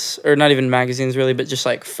magazines, or not even magazines really, but just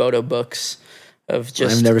like photo books of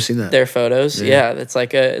just I've never seen that. their photos. Yeah, it's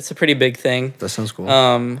like it's a pretty big thing. That sounds cool.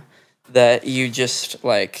 That you just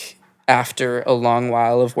like after a long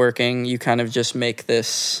while of working, you kind of just make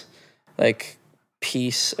this like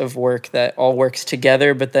piece of work that all works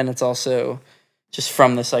together, but then it's also just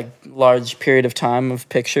from this like large period of time of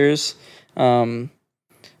pictures.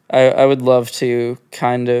 I would love to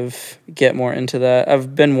kind of get more into that.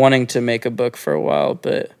 I've been wanting to make a book for a while,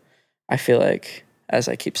 but I feel like, as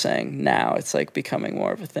I keep saying, now it's like becoming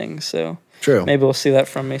more of a thing. So True. maybe we'll see that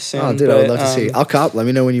from me soon. Oh, dude, I would love to see. I'll cop. Let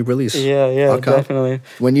me know when you release. Yeah, I'll cop. definitely.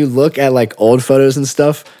 When you look at like old photos and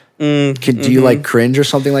stuff, do you like cringe or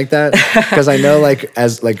something like that? Because I know like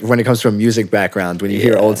as like when it comes to a music background, when you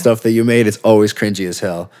hear old stuff that you made, it's always cringy as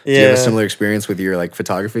hell. Do you have a similar experience with your like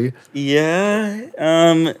photography? Yeah,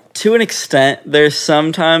 to an extent. There's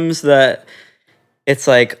sometimes that it's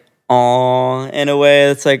like, aw, in a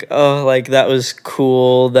way. It's like, oh, like that was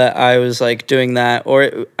cool that I was like doing that,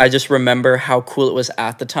 or I just remember how cool it was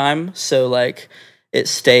at the time. So like it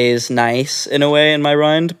stays nice in a way in my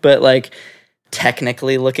mind, but like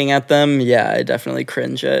technically looking at them, yeah, I definitely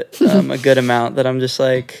cringe at a good amount that I'm just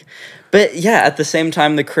like, but yeah, at the same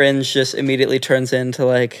time, the cringe just immediately turns into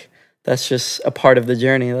like, that's just a part of the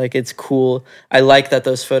journey. Like, it's cool. I like that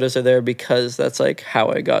those photos are there because that's like how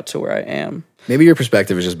I got to where I am. Maybe your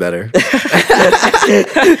perspective is just better. But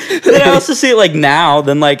I also see it like now,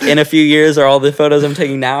 then like in a few years, are all the photos I'm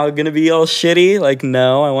taking now going to be all shitty? Like,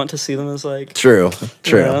 no, I want to see them as like... True.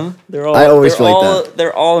 You know, they're all, I always feel like that.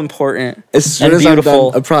 They're all important. As soon and as beautiful.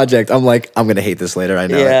 I'm done a project, I'm like, I'm going to hate this later. I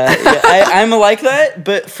know it. Yeah, I'm like that,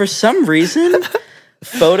 but for some reason...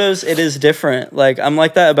 photos, it is different. Like, I'm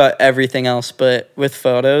like that about everything else, but with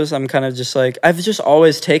photos, I'm kind of just like, I've just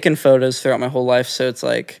always taken photos throughout my whole life, so it's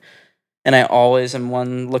like, and I always am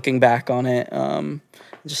one looking back on it,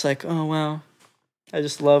 just like, oh wow. I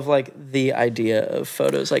just love like the idea of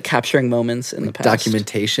photos, like capturing moments in the past.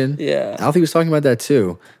 Documentation. Yeah. Alfie was talking about that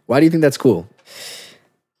too. Why do you think that's cool?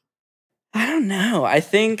 I don't know. I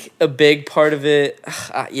think a big part of it,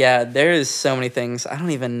 yeah, there is so many things. I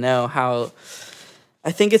don't even know how.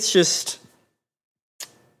 I think it's just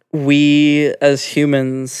we as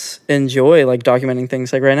humans enjoy like documenting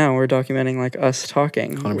things. Like right now, we're documenting like us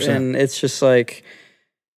talking. 100%. And it's just like,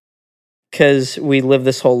 because we live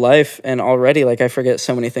this whole life and already like I forget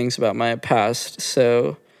so many things about my past.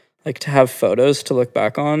 So like to have photos to look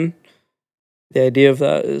back on, the idea of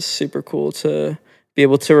that is super cool to be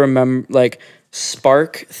able to remember, like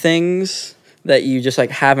spark things that you just like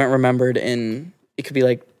haven't remembered in, it could be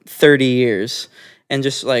like 30 years, and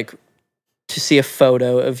just like to see a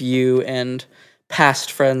photo of you and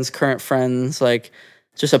past friends, current friends, like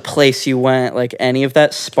just a place you went, like any of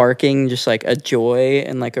that sparking just like a joy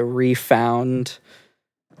and like a refound,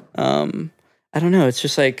 I don't know, it's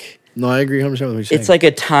just like, No, I agree 100% with what you're saying. it's like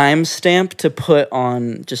a time stamp to put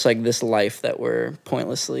on just like this life that we're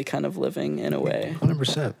pointlessly kind of living in a way.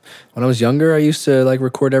 100%. When I was younger, I used to like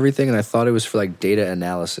record everything, and I thought it was for like data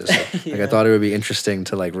analysis. Like I thought it would be interesting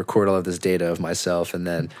to like record all of this data of myself and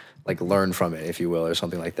then like learn from it, if you will, or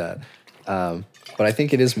something like that. But I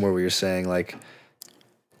think it is more what you're saying. Like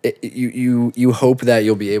you hope that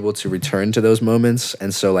you'll be able to return to those moments,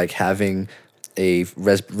 and so like having a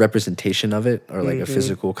representation of it or like a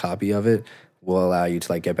physical copy of it will allow you to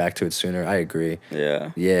like get back to it sooner. I agree.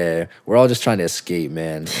 Yeah, we're all just trying to escape,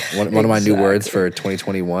 man. One of my new words for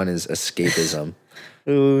 2021 is escapism.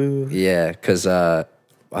 Ooh. Yeah, because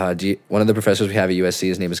one of the professors we have at USC,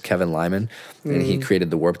 his name is Kevin Lyman, and he created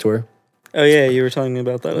the Warped Tour. Oh yeah, you were telling me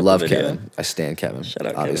about that. Love Kevin. I stand Kevin. Shout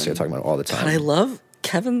out Obviously, Kevin. I talk about it all the time. God, I love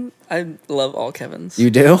Kevin. I love all Kevins. You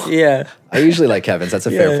do? Yeah. I usually like Kevin's. That's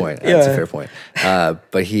a fair point. That's a yeah. fair point.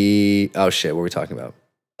 But he... Oh, shit. What were we talking about?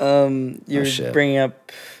 You're bringing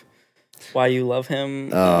up why you love him.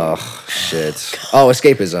 Oh, shit. Oh,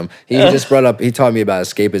 escapism. He just brought up... He taught me about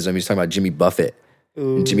escapism. He's talking about Jimmy Buffett.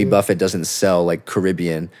 And Jimmy Buffett doesn't sell like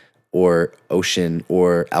Caribbean or ocean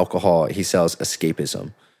or alcohol. He sells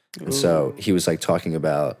escapism. And so he was like talking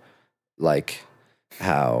about like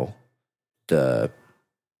how the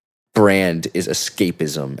brand is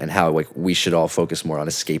escapism and how like we should all focus more on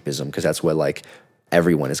escapism because that's what like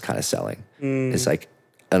everyone is kind of selling. It's like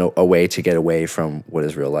a way to get away from what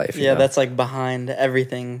is real life. Yeah, know? that's like behind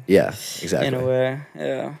everything. Yeah, exactly. In a way,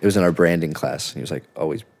 yeah. It was in our branding class. He was like,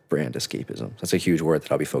 always brand escapism. That's a huge word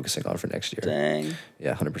that I'll be focusing on for next year. Dang.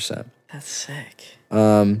 Yeah, 100%. That's sick.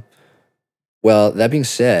 Well, that being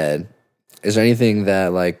said, is there anything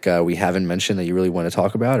that like we haven't mentioned that you really want to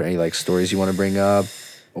talk about, or any like stories you want to bring up,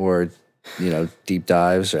 or deep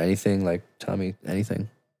dives or anything? Like, tell me anything.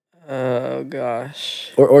 Oh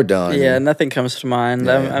gosh. Or don't. Yeah, nothing comes to mind.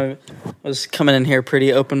 Yeah. I was coming in here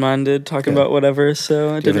pretty open-minded, talking about whatever,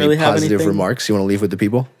 so I didn't really have anything. Positive remarks you want to leave with the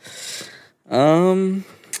people?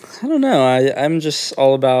 I don't know. I'm just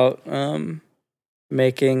all about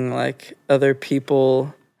making like other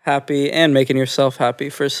people happy and making yourself happy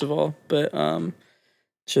first of all. But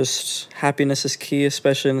just happiness is key,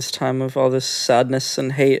 especially in this time of all this sadness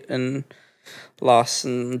and hate and loss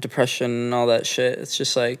and depression and all that shit. It's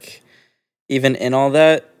just like even in all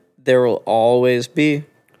that, there will always be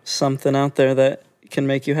something out there that can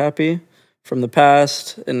make you happy from the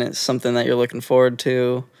past, and it's something that you're looking forward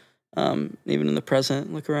to. Even in the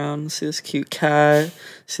present, look around, see this cute cat,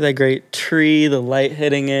 see that great tree, the light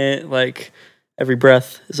hitting it, like every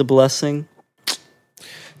breath is a blessing.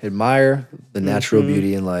 Admire the natural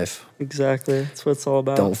beauty in life. Exactly. That's what it's all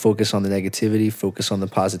about. Don't focus on the negativity, focus on the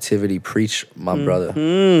positivity. Preach, my brother.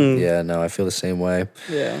 Yeah, no, I feel the same way.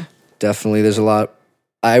 Yeah. Definitely, there's a lot.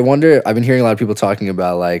 I wonder, I've been hearing a lot of people talking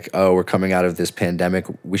about like, oh, we're coming out of this pandemic,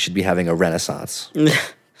 we should be having a renaissance.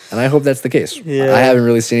 And I hope that's the case. Yeah. I haven't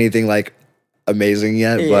really seen anything like amazing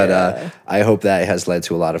yet, but Yeah. I hope that has led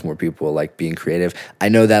to a lot of more people like being creative. I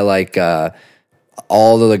know that like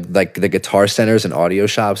all the like the guitar centers and audio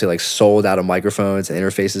shops, they like sold out of microphones and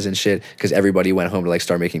interfaces and shit because everybody went home to like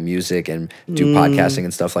start making music and do podcasting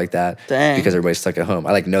and stuff like that. Dang. Because everybody's stuck at home.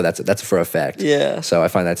 I like know that's for a fact. Yeah. So I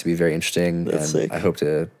find that to be very interesting, That's and sick. I hope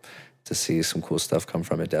to see some cool stuff come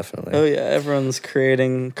from it. Definitely. Oh yeah, everyone's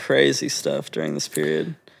creating crazy stuff during this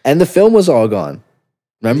period. And the film was all gone.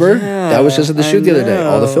 Remember? Yeah, That was just at the I shoot the other day.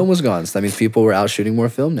 All the know. film was gone. So that means people were out shooting more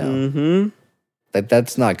film now. Mm-hmm.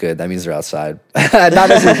 That's not good. That means they're outside. Not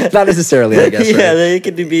necessarily, I guess. Yeah, right? they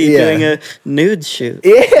could be doing a nude shoot.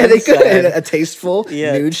 Yeah, they could. inside. A tasteful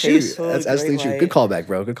nude tasteful, shoot. That's absolutely great true. light. Good callback,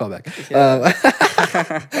 bro. Good callback.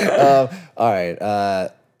 All right.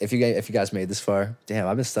 If you guys made this far, damn,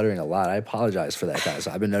 I've been stuttering a lot. I apologize for that, guys.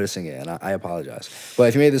 I've been noticing it, and I apologize. But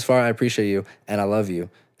if you made it this far, I appreciate you, and I love you.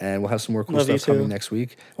 And we'll have some more cool Love you stuff coming too. next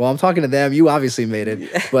week. Well, I'm talking to them. You obviously made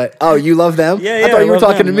it, but you love them? Yeah, I thought I you were love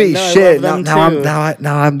talking to them. me. No, I Shit. love them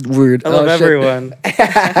Now I'm weird. I love shit. everyone.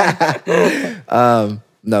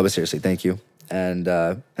 No, but seriously, thank you. And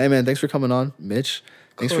hey, man, thanks for coming on, Mitch.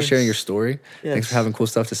 Thanks for sharing your story. Thanks for Yes. having cool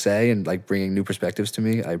stuff to say and like bringing new perspectives to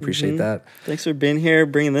me. I appreciate that. Thanks for being here,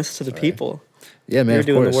 bringing this to the people. Yeah, man. You're of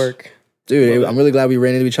doing course. the work. Dude. I'm really glad we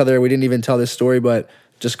ran into each other. We didn't even tell this story, but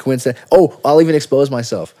just coincidence. Oh, I'll even expose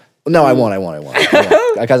myself. No, I won't.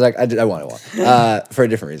 Because I won't. For a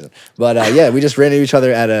different reason. But yeah, we just ran into each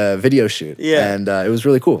other at a video shoot. Yeah. And it was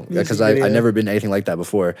really cool because video. I'd never been to anything like that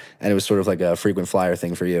before. And it was sort of like a frequent flyer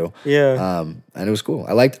thing for you. Yeah. And it was cool.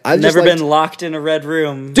 I just Never liked- been locked in a red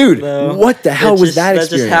room. Dude, though. what the hell It was just- that That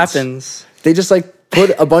just experience? happens. They just like put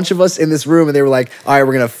a bunch of us in this room and they were like, all right,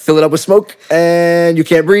 we're going to fill it up with smoke and you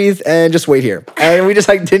can't breathe and just wait here. And we just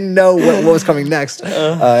like didn't know what was coming next.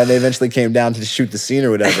 And they eventually came down to shoot the scene or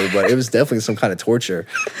whatever, but it was definitely some kind of torture.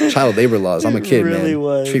 Child labor laws. I'm a kid, really man.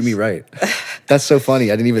 was. Treat me right. That's so funny.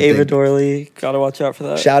 I didn't even Ava think. Dorley, gotta watch out for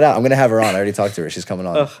that. Shout out. I'm going to have her on. I already talked to her. She's coming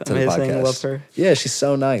on to the amazing. podcast. Love her. Yeah, she's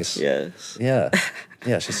so nice. Yes. Yeah.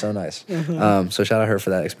 Yeah, she's so nice. So shout out her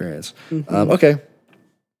for that experience. Okay.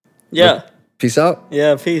 Yeah. Peace out.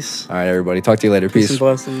 Yeah. Peace. All right, everybody. Talk to you later. Peace Peace. and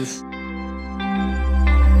blessings.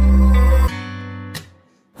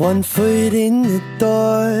 One foot in the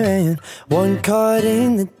door and one caught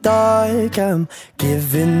in the dark. I'm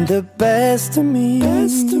giving the best of me.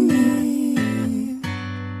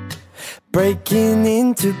 Breaking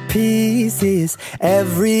into pieces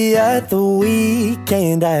every other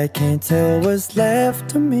weekend. I can't tell what's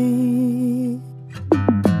left of me.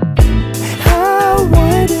 I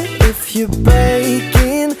wonder if you're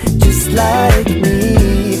breaking just like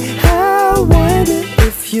me. I wonder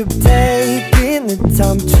if you're taking the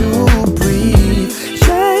time to breathe.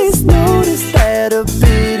 Just notice that a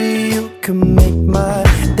bit of you can make my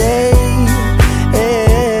day.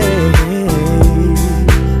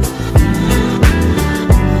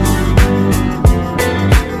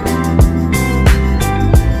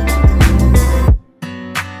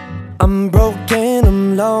 I'm broken,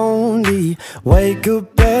 I'm lonely. Wake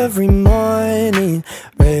up every morning,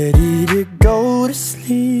 ready to go to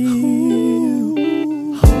sleep.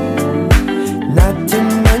 Not to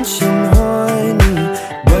mention horny,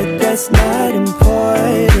 but that's not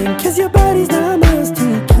important, 'cause your body's not much to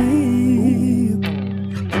keep.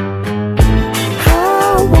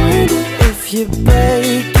 I wonder if you're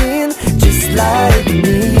breaking just like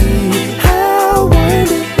me. I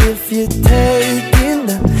wonder if you're taking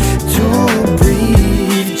the to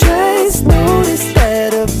breathe. Just notice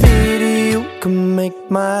that a bit of you can make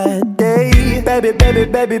my day. Baby, baby,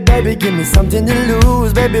 baby, baby, give me something to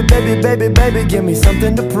lose. Baby, baby, baby, baby, give me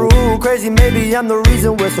something to prove. Crazy, maybe I'm the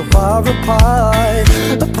reason we're so far apart.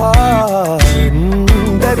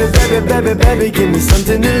 Baby, baby, baby, baby, give me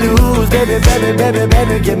something to lose. Baby, baby, baby,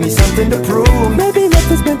 baby, give me something to prove. Maybe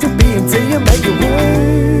nothing's meant to be until you make it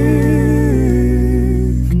work.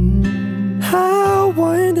 I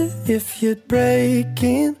wonder if you're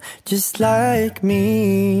breaking just like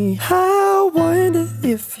me. I wonder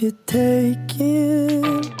if you're taking.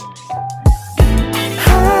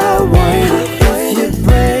 I wonder